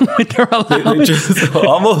well with their allowance?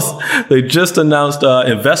 They just announced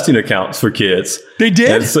investing accounts for kids. They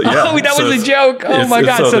did? So, that was a joke. Oh my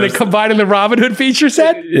God. So they combined in the Robinhood feature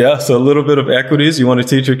set? Yeah. So a little bit of equities. You want to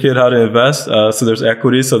teach your kid how to invest. So there's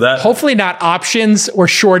equities. So that. Hopefully not options or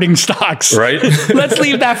shorting stocks. Right. Let's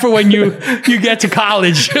leave that for when you get to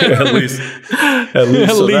college. At least.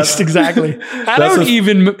 Exactly.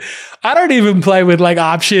 I don't even play with like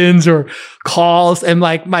options or calls, and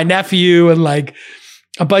like my nephew and like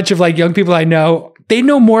a bunch of like young people I know, they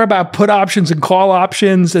know more about put options and call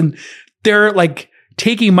options, and they're like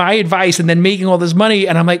taking my advice and then making all this money.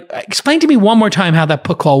 And I'm like, explain to me one more time how that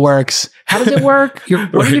put call works. How does it work?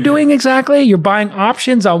 What are you doing exactly? You're buying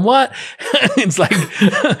options on what? It's like,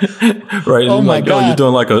 right. Oh my God. You're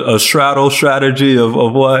doing like a straddle strategy of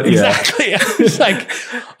what? Exactly. Yeah.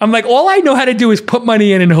 I'm like, all I know how to do is put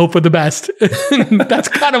money in and hope for the best. That's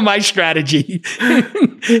kind of my strategy.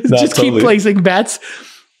 Keep placing bets.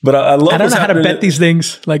 But I love. I don't know how to bet these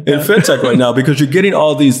things like that. In fintech right now, because you're getting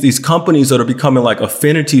all these companies that are becoming like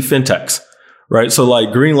affinity fintechs, right? So like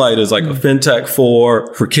Greenlight is like a fintech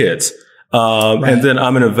for kids. Right. And then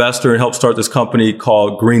I'm an investor and help start this company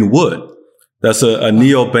called Greenwood. That's a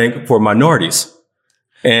neobank for minorities.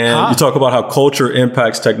 And you talk about how culture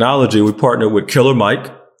impacts technology. We partnered with Killer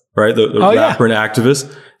Mike, right? The rapper and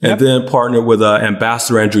activist, and then partnered with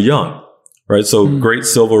Ambassador Andrew Young, right? So great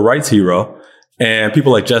civil rights hero. And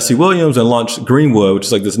people like Jesse Williams, and launched Greenwood, which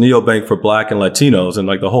is like this neobank for Black and Latinos. And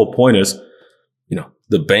like the whole point is,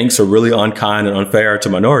 the banks are really unkind and unfair to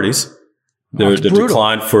minorities. They're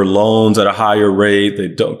declined for loans at a higher rate. They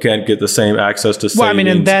can't get the same access to savings. Well, I mean,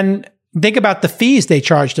 and then think about the fees they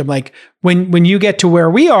charged them. Like when you get to where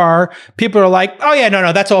we are, people are like, oh yeah,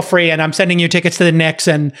 no, that's all free. And I'm sending you tickets to the Knicks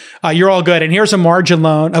and you're all good. And here's a margin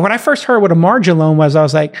loan. Like when I first heard what a margin loan was, I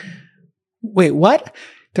was like, wait, what?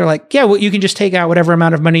 They're like, yeah, well, you can just take out whatever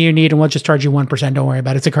amount of money you need and we'll just charge you 1%. Don't worry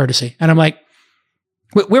about it. It's a courtesy. And I'm like,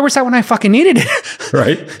 where was that when I fucking needed it?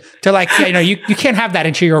 Right. They're like, yeah, you can't have that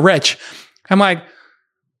until you're rich. I'm like,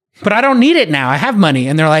 but I don't need it now. I have money.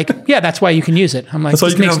 And they're like, yeah, that's why you can use it. I'm like, so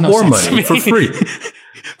you can have more money for free.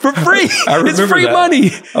 For free. It's free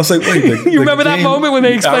money. I was like, wait. You remember that moment when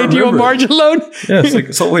they explained to you a margin loan? Yeah. It's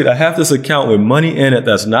like, so wait, I have this account with money in it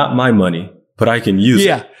that's not my money, but I can use it.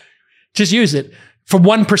 Yeah. Just use it. For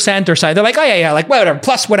 1% or so. They're like, oh yeah, like whatever,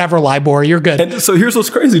 plus whatever LIBOR, you're good. And so here's what's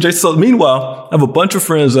crazy, Jason. So meanwhile, I have a bunch of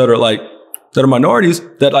friends that are minorities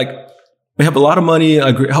that like, they have a lot of money,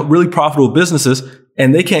 really profitable businesses,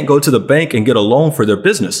 and they can't go to the bank and get a loan for their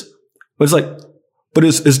business. But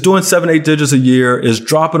it's doing 7-8 digits a year, is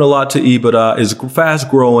dropping a lot to EBITDA, is fast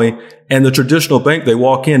growing, and the traditional bank, they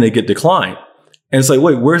walk in, they get declined. And it's like,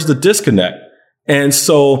 wait, where's the disconnect? And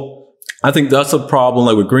so I think that's a problem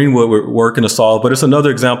like with Greenwood we're working to solve, but it's another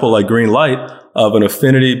example like Greenlight of an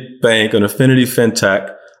affinity bank, an affinity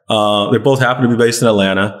fintech. They both happen to be based in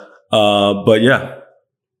Atlanta. But yeah.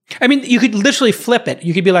 I mean, you could literally flip it.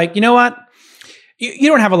 You could be like, you know what? You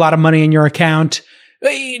don't have a lot of money in your account.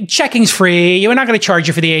 Checking's free. We're not going to charge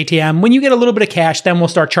you for the ATM. When you get a little bit of cash, then we'll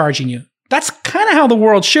start charging you. That's kind of how the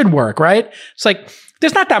world should work, right? It's like,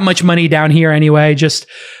 there's not that much money down here anyway.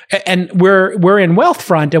 And we're in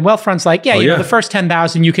Wealthfront, and Wealthfront's like, yeah, the first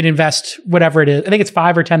 10,000 you can invest whatever it is. I think it's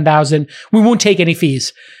 5 or 10,000. We won't take any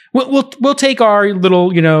fees. We'll take our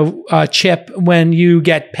little chip when you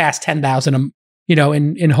get past 10,000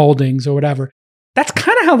 in holdings or whatever. That's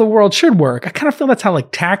kind of how the world should work. I kind of feel that's how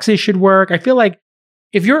like taxes should work. I feel like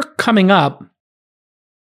if you're coming up,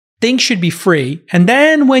 things should be free, and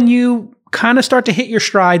then when you kind of start to hit your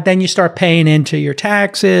stride, then you start paying into your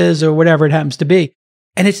taxes or whatever it happens to be.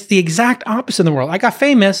 And it's the exact opposite in the world. I got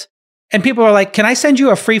famous and people are like, can I send you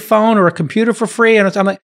a free phone or a computer for free? And I'm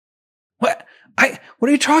like, what? What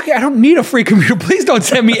are you talking? I don't need a free computer. Please don't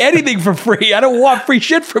send me anything for free. I don't want free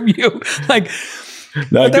shit from you. Like,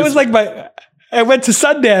 no, that was like I went to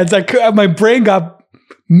Sundance. My brain got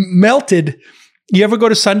melted. You ever go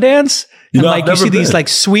to Sundance? And like you see these like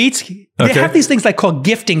suites. They have these things like called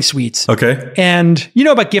gifting suites. Okay. And you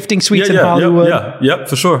know about gifting suites in Hollywood? Yep,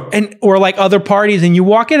 for sure. And or like other parties, and you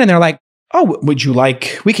walk in and they're like, oh, would you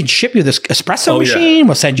like, we can ship you this espresso machine. Yeah.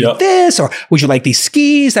 We'll send you this. Or would you like these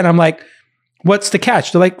skis? And I'm like, what's the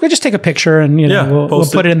catch? They're like, we'll just take a picture and we'll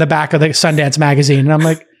put it in the back of the Sundance magazine. And I'm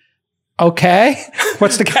like, okay,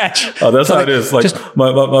 what's the catch? Oh, that's how it is. Like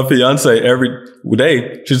my fiance, every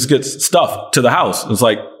day, she just gets stuff to the house. It's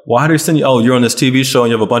like, why do you send you? Oh, you're on this TV show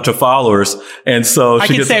and you have a bunch of followers. And so I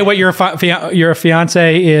can say what your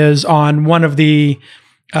fiance is on one of the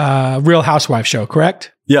Real Housewives show,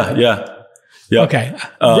 correct? Yeah. Okay.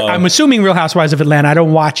 I'm assuming Real Housewives of Atlanta. I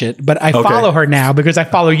don't watch it, but I follow her now because I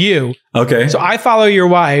follow you. Okay. So I follow your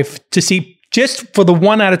wife to see just for the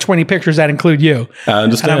 1 out of 20 pictures that include you. I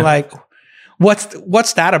understand. And I'm like,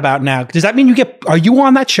 what's that about now? Does that mean are you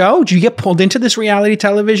on that show? Do you get pulled into this reality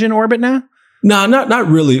television orbit now? No, not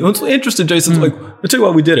really. It's interesting, Jason. Like, I'll tell you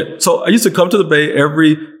why we did it. So I used to come to the Bay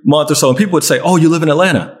every month or so, and people would say, oh, you live in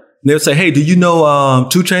Atlanta. And they would say, hey, do you know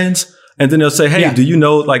 2 Chainz? And then they'll say, hey, do you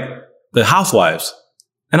know like the Housewives?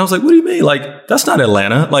 And I was like, what do you mean? Like, that's not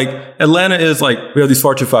Atlanta. Like, Atlanta is like, we have these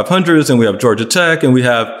Fortune 500s and we have Georgia Tech and we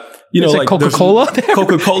have, like Coca-Cola.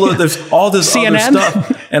 Coca-Cola. There's all this CNN? other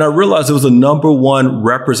stuff. And I realized it was the number one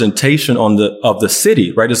representation of the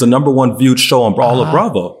city, right? It's the number one viewed show on all of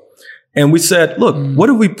Bravo. And we said, look, what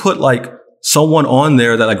if we put like someone on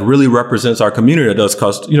there that like really represents our community, that does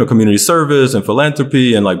community service and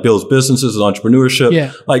philanthropy and like builds businesses and entrepreneurship?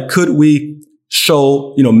 Yeah. Like, could we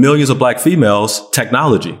show, millions of Black females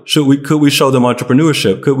technology? Could we show them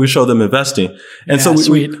entrepreneurship? Could we show them investing? And so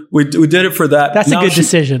we did it for that. That's a good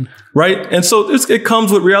decision. Right. And so it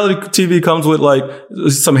comes with reality TV, comes with like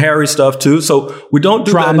some hairy stuff too. So we don't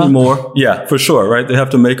do that anymore. Yeah, for sure. Right. They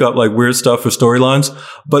have to make up like weird stuff for storylines.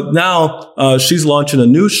 But now, she's launching a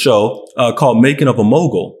new show, called Making of a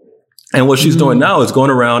Mogul. And what she's doing now is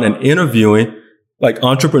going around and interviewing like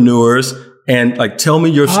entrepreneurs and like, tell me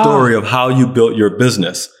your story of how you built your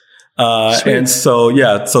business. And so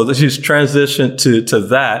she's transitioned to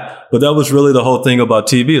that. But that was really the whole thing about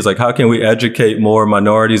TV is like, how can we educate more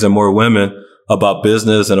minorities and more women about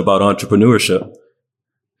business and about entrepreneurship?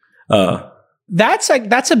 That's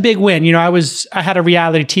a big win. I had a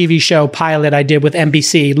reality TV show pilot I did with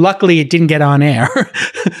NBC. Luckily, it didn't get on air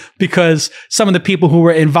because some of the people who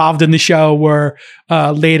were involved in the show were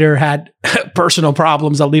later had personal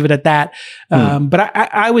problems. I'll leave it at that. But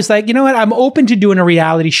I was like, you know what? I'm open to doing a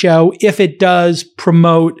reality show if it does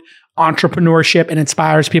promote entrepreneurship and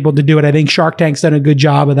inspires people to do it. I think Shark Tank's done a good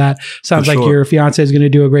job of that. Sounds like your fiance is going to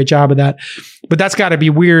do a great job of that. But that's got to be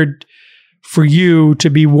weird for you to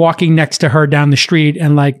be walking next to her down the street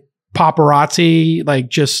and like paparazzi, like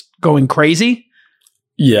just going crazy.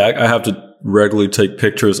 Yeah, I have to regularly take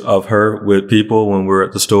pictures of her with people when we're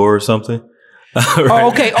at the store or something. Right. Oh,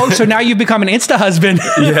 okay. Oh, so now you've become an Insta husband.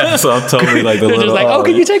 Yeah, so I'm totally like the little. Just like,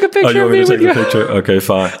 can you take a picture of me with you? Picture? Okay,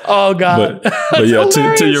 fine. Oh God. But yeah,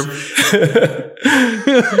 to your.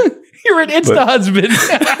 You're an Insta husband,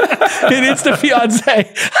 an Insta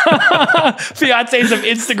fiance, fiancés of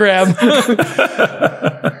Instagram.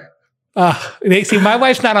 See, my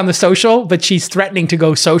wife's not on the social, but she's threatening to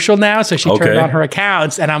go social now. So she turned on her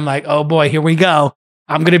accounts, and I'm like, oh boy, here we go.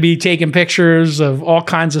 I'm going to be taking pictures of all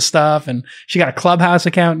kinds of stuff, and she got a Clubhouse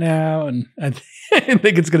account now, and I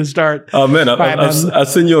think it's going to start. Oh man, I've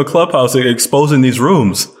seen you a Clubhouse exposing these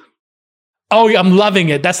rooms. Oh, I'm loving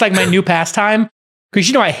it. That's like my new pastime.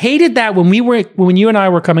 Because, I hated that when you and I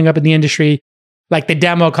were coming up in the industry, like the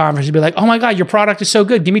demo conference, you'd be like, oh my God, your product is so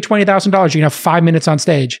good. Give me $20,000. You can have 5 minutes on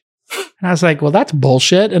stage. And I was like, well, that's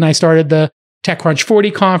bullshit. And I started the TechCrunch 40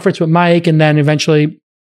 conference with Mike. And then eventually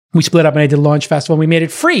we split up and I did Launch Festival. And we made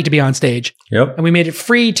it free to be on stage. Yep. And we made it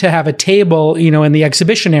free to have a table, in the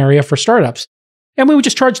exhibition area for startups. And we would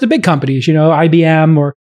just charge the big companies, IBM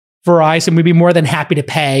or Verizon. We'd be more than happy to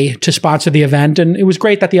pay to sponsor the event. And it was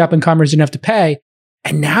great that the up and comers didn't have to pay.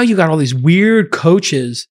 And now you got all these weird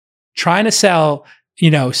coaches trying to sell,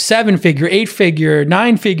 7-figure, 8-figure,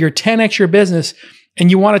 9-figure, 10x your business. And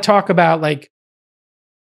you want to talk about like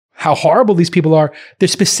how horrible these people are. They're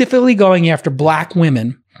specifically going after Black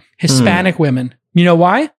women, Hispanic women. You know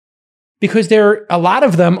why? Because a lot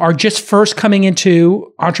of them are just first coming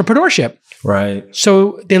into entrepreneurship. Right.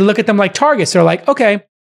 So they look at them like targets. They're like, okay,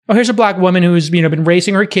 oh, here's a black woman who's, been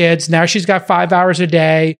raising her kids. Now she's got 5 hours a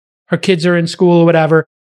day. Her kids are in school or whatever.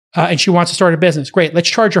 And she wants to start a business. Great. Let's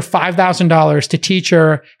charge her $5,000 to teach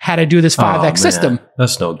her how to do this 5X system.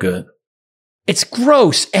 That's no good. It's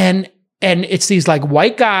gross. And it's these like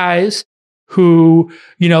white guys who,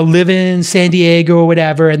 live in San Diego or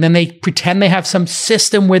whatever. And then they pretend they have some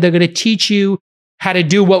system where they're going to teach you how to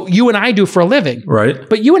do what you and I do for a living. Right.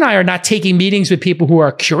 But you and I are not taking meetings with people who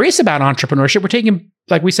are curious about entrepreneurship. We're taking,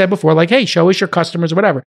 like we said before, like, hey, show us your customers or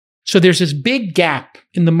whatever. So there's this big gap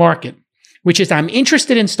in the market, which is I'm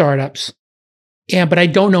interested in startups, but I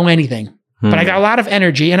don't know anything. But I got a lot of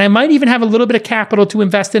energy and I might even have a little bit of capital to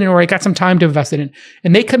invest in it, or I got some time to invest in it.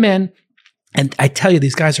 And they come in, and I tell you,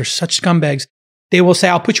 these guys are such scumbags. They will say,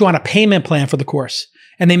 I'll put you on a payment plan for the course.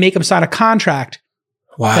 And they make them sign a contract.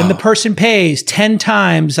 Wow. Then the person pays 10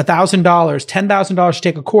 times $1,000, $10,000 to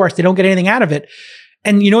take a course. They don't get anything out of it.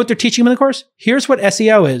 And you know what they're teaching them in the course? Here's what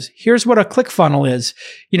SEO is. Here's what a ClickFunnels is.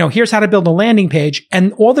 Here's how to build a landing page.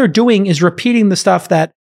 And all they're doing is repeating the stuff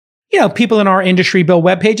that, people in our industry build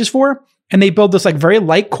web pages for. And they build this like very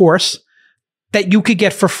light course that you could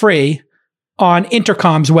get for free on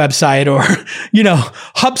Intercom's website, or,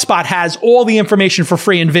 HubSpot has all the information for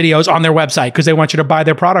free in videos on their website because they want you to buy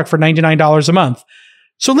their product for $99 a month.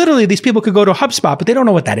 So literally these people could go to HubSpot, but they don't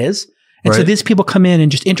know what that is. And so these people come in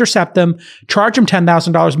and just intercept them, charge them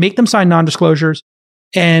 $10,000, make them sign non-disclosures.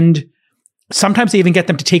 And sometimes they even get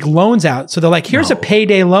them to take loans out. So they're like, here's a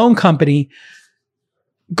payday loan company.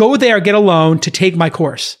 Go there, get a loan to take my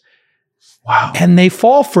course. Wow. And they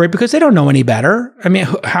fall for it because they don't know any better. I mean,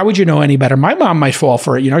 how would you know any better? My mom might fall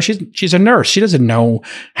for it. She's a nurse. She doesn't know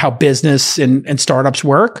how business and startups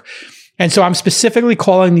work. And so I'm specifically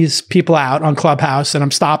calling these people out on Clubhouse and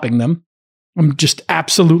I'm stopping them. I'm just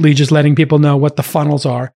absolutely just letting people know what the funnels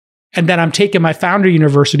are. And then I'm taking my Founder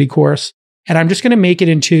University course and I'm just going to make it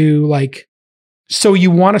into like, so you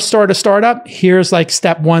want to start a startup? Here's like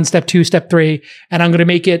step 1, step 2, step 3. And I'm going to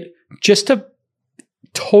make it just to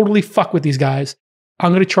totally fuck with these guys.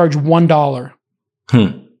 I'm going to charge $1.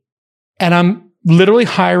 And I'm literally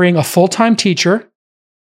hiring a full-time teacher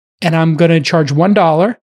and I'm going to charge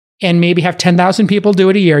 $1 and maybe have 10,000 people do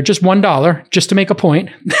it a year, just $1, just to make a point.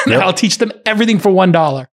 Yep. I'll teach them everything for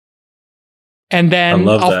 $1. And then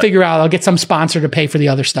I'll figure out, I'll get some sponsor to pay for the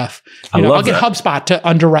other stuff. I'll get HubSpot to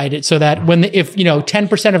underwrite it so that if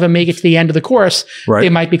 10% of them make it to the end of the course, they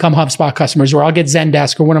might become HubSpot customers, or I'll get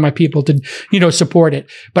Zendesk or one of my people to, support it.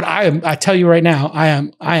 But I tell you right now,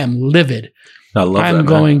 I am livid. I'm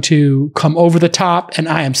going to come over the top and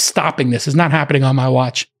I am stopping this. It's not happening on my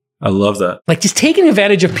watch. I love that. Like just taking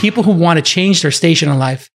advantage of people who want to change their station in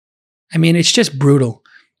life. I mean, it's just brutal.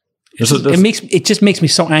 It just makes me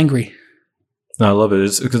so angry. I love it.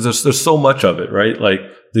 It's because there's so much of it, right? Like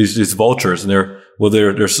these vultures, and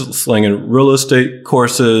they're slinging real estate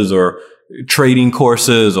courses or trading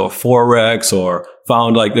courses or Forex or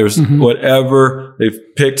found like there's whatever. They've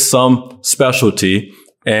picked some specialty,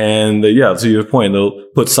 and to your point, they'll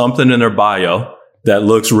put something in their bio that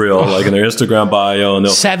looks real, like in their Instagram bio, and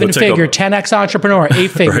they'll 7-figure, 10x entrepreneur,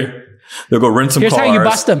 8-figure. Right? They'll go rent some cars. Here's how you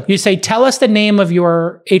bust them. You say, tell us the name of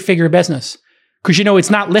your 8-figure business, because it's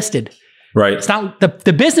not listed. Right. It's not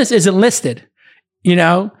the business isn't listed.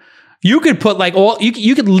 You could put like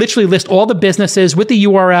you could literally list all the businesses with the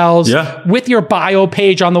URLs, with your bio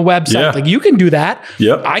page on the website. Yeah. Like you can do that.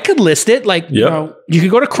 Yep. I could list it. Like you could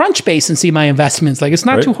go to Crunchbase and see my investments. Like it's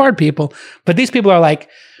not too hard, people. But these people are like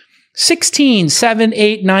 16, 7,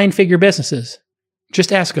 8, 9-figure businesses.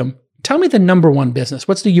 Just ask them, tell me the number one business.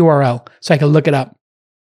 What's the URL so I can look it up?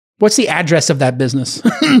 What's the address of that business?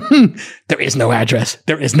 There is no address.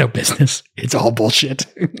 There is no business. It's all bullshit.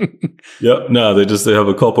 Yep. No, they have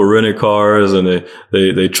a couple rented cars and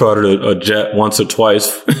they chartered a jet once or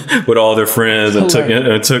twice with all their friends and took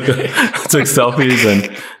selfies,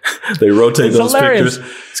 and they rotate those pictures.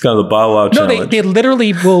 It's kind of the Bow Wow challenge. No, they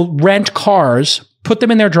literally will rent cars, put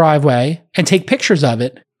them in their driveway, and take pictures of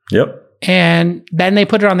it. Yep. And then they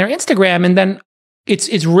put it on their Instagram, and then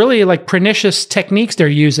it's really like pernicious techniques they're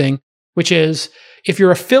using, which is if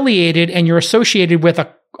you're affiliated and you're associated with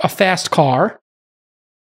a fast car,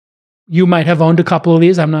 you might have owned a couple of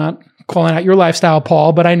these. I'm not calling out your lifestyle,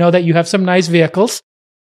 Paul, but I know that you have some nice vehicles.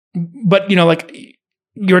 But, like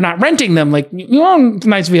you're not renting them. Like you own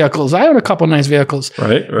nice vehicles. I own a couple of nice vehicles.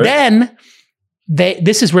 Right. Then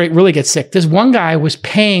this is where it really gets sick. This one guy was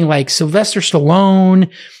paying like Sylvester Stallone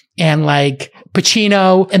and like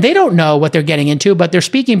Pacino, and they don't know what they're getting into, but their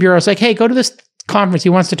speaking bureau is like, hey, go to this conference. He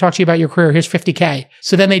wants to talk to you about your career. Here's $50K.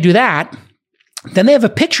 So then they do that. Then they have a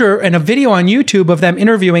picture and a video on YouTube of them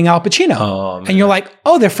interviewing Al Pacino. Oh, and you're like,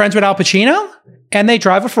 oh, they're friends with Al Pacino? and they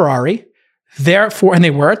drive a Ferrari, and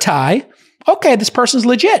they wear a tie. Okay, this person's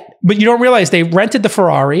legit. But you don't realize they rented the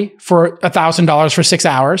Ferrari for $1,000 for 6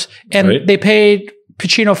 hours, and they paid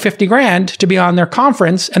Pacino $50,000 to be on their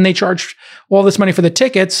conference, and they charged all this money for the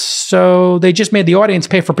tickets. So they just made the audience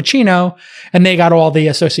pay for Pacino, and they got all the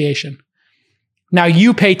association. Now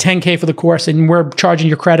you pay $10,000 for the course, and we're charging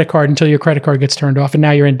your credit card until your credit card gets turned off, and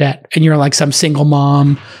now you're in debt, and you're like some single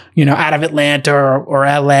mom, out of Atlanta or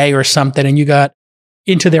LA or something, and you got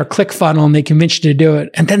into their click funnel and they convinced you to do it.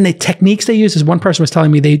 And then the techniques they use, as one person was telling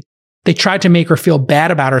me, they tried to make her feel bad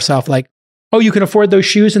about herself. Like, oh, you can afford those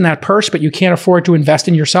shoes and that purse, but you can't afford to invest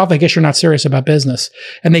in yourself. I guess you're not serious about business.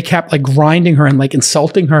 And they kept like grinding her and like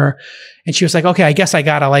insulting her. And she was like, okay, I guess I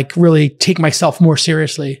gotta like really take myself more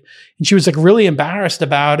seriously. And she was like really embarrassed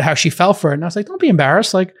about how she fell for it. And I was like, don't be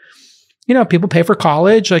embarrassed. Like, people pay for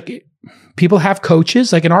college. Like, people have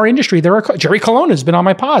coaches. Like in our industry, Jerry Colonna has been on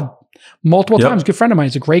my pod multiple times. Good friend of mine.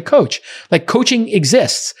 He's a great coach. Like coaching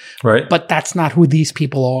exists, right? But that's not who these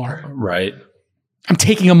people are. Right. I'm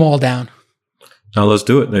taking them all down. Now let's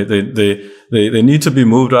do it. They need to be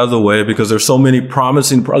moved out of the way because there's so many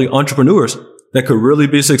promising, probably entrepreneurs that could really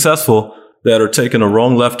be successful that are taking a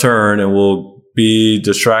wrong left turn and will be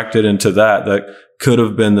distracted into that could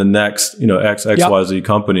have been the next, XYZ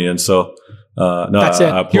company. And so, no, that's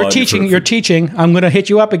it. You're teaching. I'm going to hit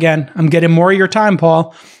you up again. I'm getting more of your time,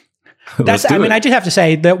 Paul. I just have to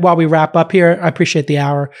say that while we wrap up here, I appreciate the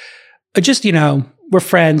hour. Just, we're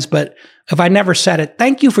friends, but if I never said it,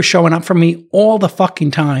 thank you for showing up for me all the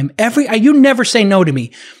fucking time. You never say no to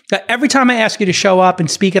me. Every time I ask you to show up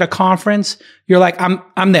and speak at a conference, you're like,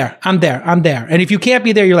 I'm there. And if you can't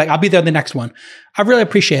be there, you're like, I'll be there the next one. I really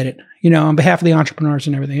appreciate it. On behalf of the entrepreneurs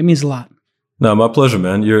and everything. It means a lot. No, my pleasure,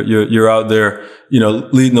 man. You're out there,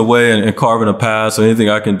 leading the way and carving a path. So anything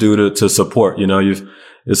I can do to support,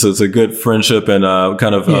 it's a good friendship and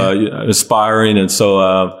inspiring. And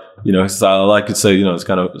so, I like to say, it's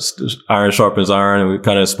kind of iron sharpens iron, and we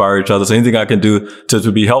kind of inspire each other. So anything I can do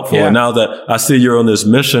to be helpful. Yeah. And now that I see you're on this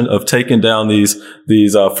mission of taking down these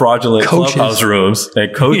fraudulent clubhouse rooms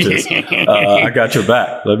and coaches, I got your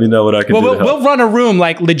back. Let me know what I can do. We'll run a room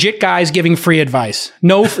like legit guys giving free advice.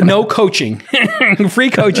 No coaching,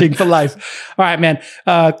 free coaching for life. All right, man.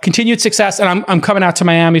 Continued success, and I'm coming out to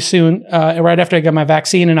Miami soon, right after I get my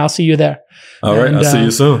vaccine, and I'll see you there. All right, I'll see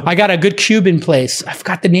you soon. I got a good Cuban place. I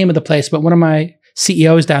forgot the name of the place, but one of my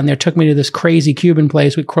CEOs down there took me to this crazy Cuban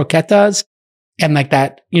place with croquetas and like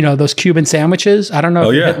that, those Cuban sandwiches. I don't know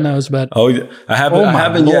if you're hitting those, but I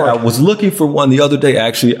haven't yet. I was looking for one the other day.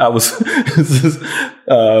 Actually, I was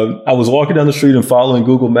walking down the street and following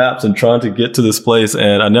Google Maps and trying to get to this place,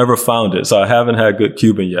 and I never found it. So I haven't had good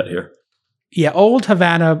Cuban yet here. Yeah, Old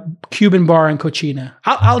Havana Cuban Bar and Cochina.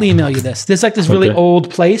 I'll email you this. There's like this really old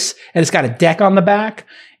place, and it's got a deck on the back.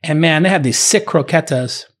 And man, they have these sick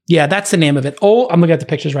croquetas. Yeah, that's the name of it. I'm looking at the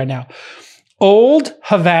pictures right now. Old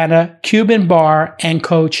Havana Cuban Bar and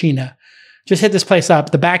Cochina. Just hit this place up.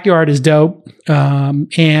 The backyard is dope. And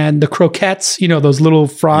the croquettes, those little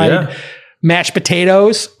fried mashed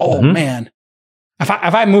potatoes. Oh, man. If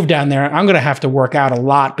I move down there, I'm going to have to work out a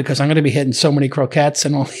lot because I'm going to be hitting so many croquettes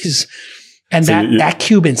and all these. And that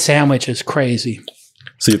Cuban sandwich is crazy.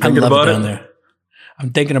 So you're thinking about it? There. I'm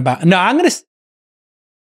thinking about it. No, I'm going to,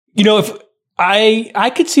 if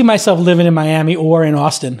I could see myself living in Miami or in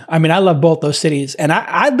Austin. I mean, I love both those cities. And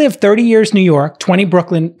I lived 30 years in New York, 20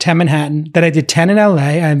 Brooklyn, 10 Manhattan. Then I did 10 in LA.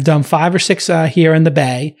 I've done 5 or 6 here in the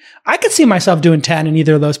Bay. I could see myself doing 10 in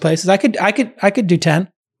either of those places. I could do 10.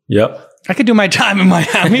 Yep. I could do my time in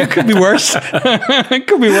Miami. It could be worse. It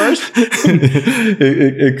could be worse.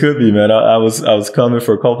 It could be, man. I was coming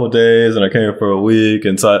for a couple of days and I came for a week.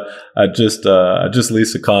 And so I just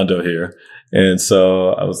leased a condo here. And so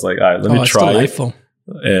I was like, all right, let me try delightful.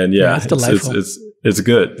 it. And it's delightful. It's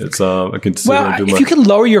good. It's, I can sit and do if you can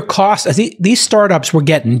lower your costs, these startups were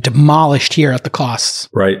getting demolished here at the costs.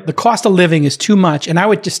 Right. The cost of living is too much. And I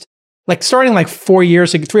would just starting 3 or 4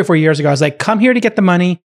 years ago, I was like, come here to get the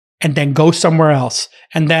money. And then go somewhere else.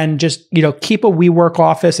 And then just, keep a WeWork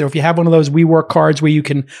office. Or if you have one of those WeWork cards where you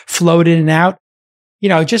can float in and out,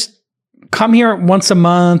 just come here once a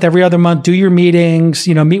month, every other month, do your meetings,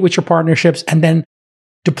 meet with your partnerships, and then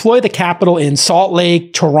deploy the capital in Salt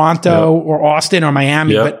Lake, Toronto, or Austin or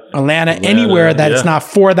Miami, but Atlanta, anywhere that it's not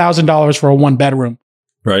 $4,000 for a 1-bedroom.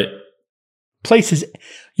 Right. Places,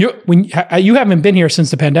 you haven't been here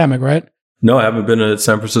since the pandemic, right? No, I haven't been to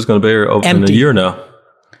San Francisco Bay Area in a year now.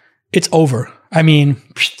 It's over. I mean,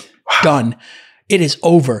 done. It is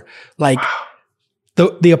over.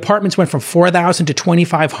 The apartments went from 4,000 to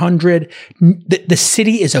 2,500. The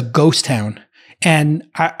city is a ghost town. And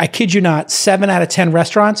I kid you not, 7 out of 10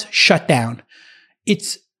 restaurants shut down.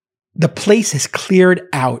 The place is cleared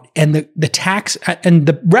out, and the tax and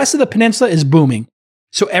the rest of the peninsula is booming.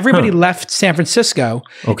 So everybody left San Francisco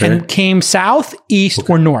and came south, east,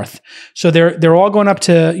 or north. So they're all going up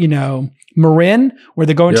to, Marin, where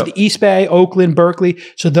they're going to the East Bay, Oakland, Berkeley.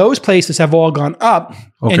 So those places have all gone up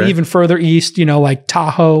and even further east, like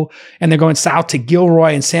Tahoe, and they're going south to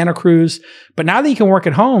Gilroy and Santa Cruz. But now that you can work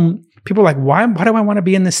at home, people are like, why do I want to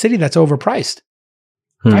be in this city that's overpriced?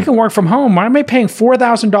 I can work from home. Why am I paying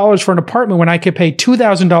 $4,000 for an apartment when I could pay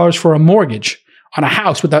 $2,000 for a mortgage on a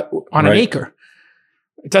house on an acre?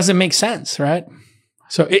 It doesn't make sense, right?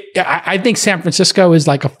 So I think San Francisco is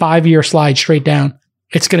like a 5-year slide straight down.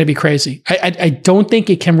 It's going to be crazy. I don't think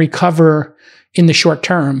it can recover in the short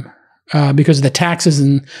term because of the taxes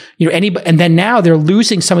and and then now they're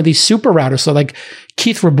losing some of these super routers. So like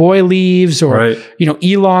Keith Raboy leaves, or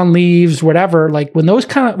Elon leaves, whatever. Like when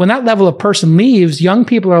that level of person leaves, young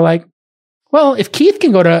people are like, well, if Keith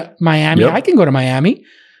can go to Miami, I can go to Miami.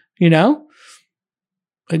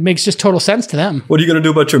 It makes just total sense to them. What are you going to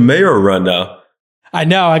do about your mayor run now? I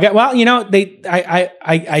know. I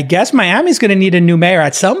guess Miami's going to need a new mayor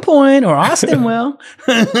at some point, or Austin will.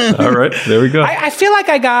 All right. There we go. I feel like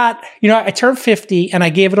I turned 50 and I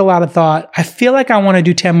gave it a lot of thought. I feel like I want to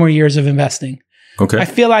do 10 more years of investing. Okay. I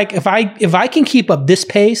feel like if I can keep up this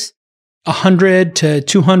pace, 100 to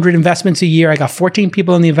 200 investments a year, I got 14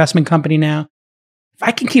 people in the investment company now. If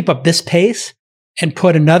I can keep up this pace and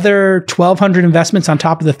put another 1,200 investments on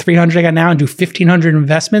top of the 300 I got now and do 1,500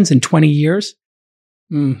 investments in 20 years,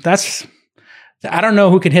 I don't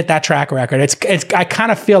know who can hit that track record. I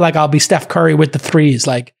kind of feel like I'll be Steph Curry with the threes,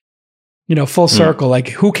 like, full circle. Like,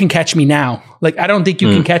 who can catch me now? Like, I don't think you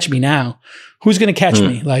can catch me now. Who's going to catch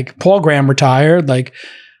me? Like, Paul Graham retired, like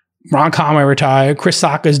Ron Conway retired, Chris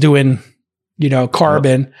Sacca's doing,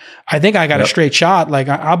 Carbon. I think I got a straight shot. Like,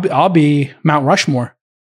 I'll be Mount Rushmore.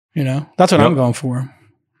 That's what I'm going for.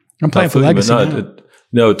 I'm playing for legacy. It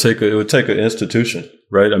would take an institution,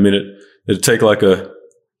 right? I mean, it'd take like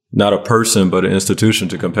not a person, but an institution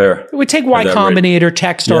to compare. It would take Y Combinator,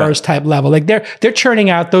 Techstars type level. Like they're churning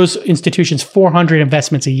out, those institutions, 400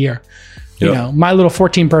 investments a year. My little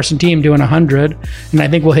 14-person team doing 100, and I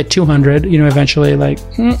think we'll hit 200. Eventually. Like,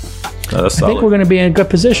 I think we're going to be in a good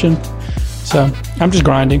position. So I'm just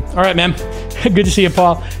grinding. All right, man. Good to see you,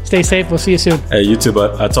 Paul. Stay safe. We'll see you soon. Hey, you too,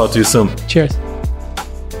 bud. I'll talk to you soon. Cheers.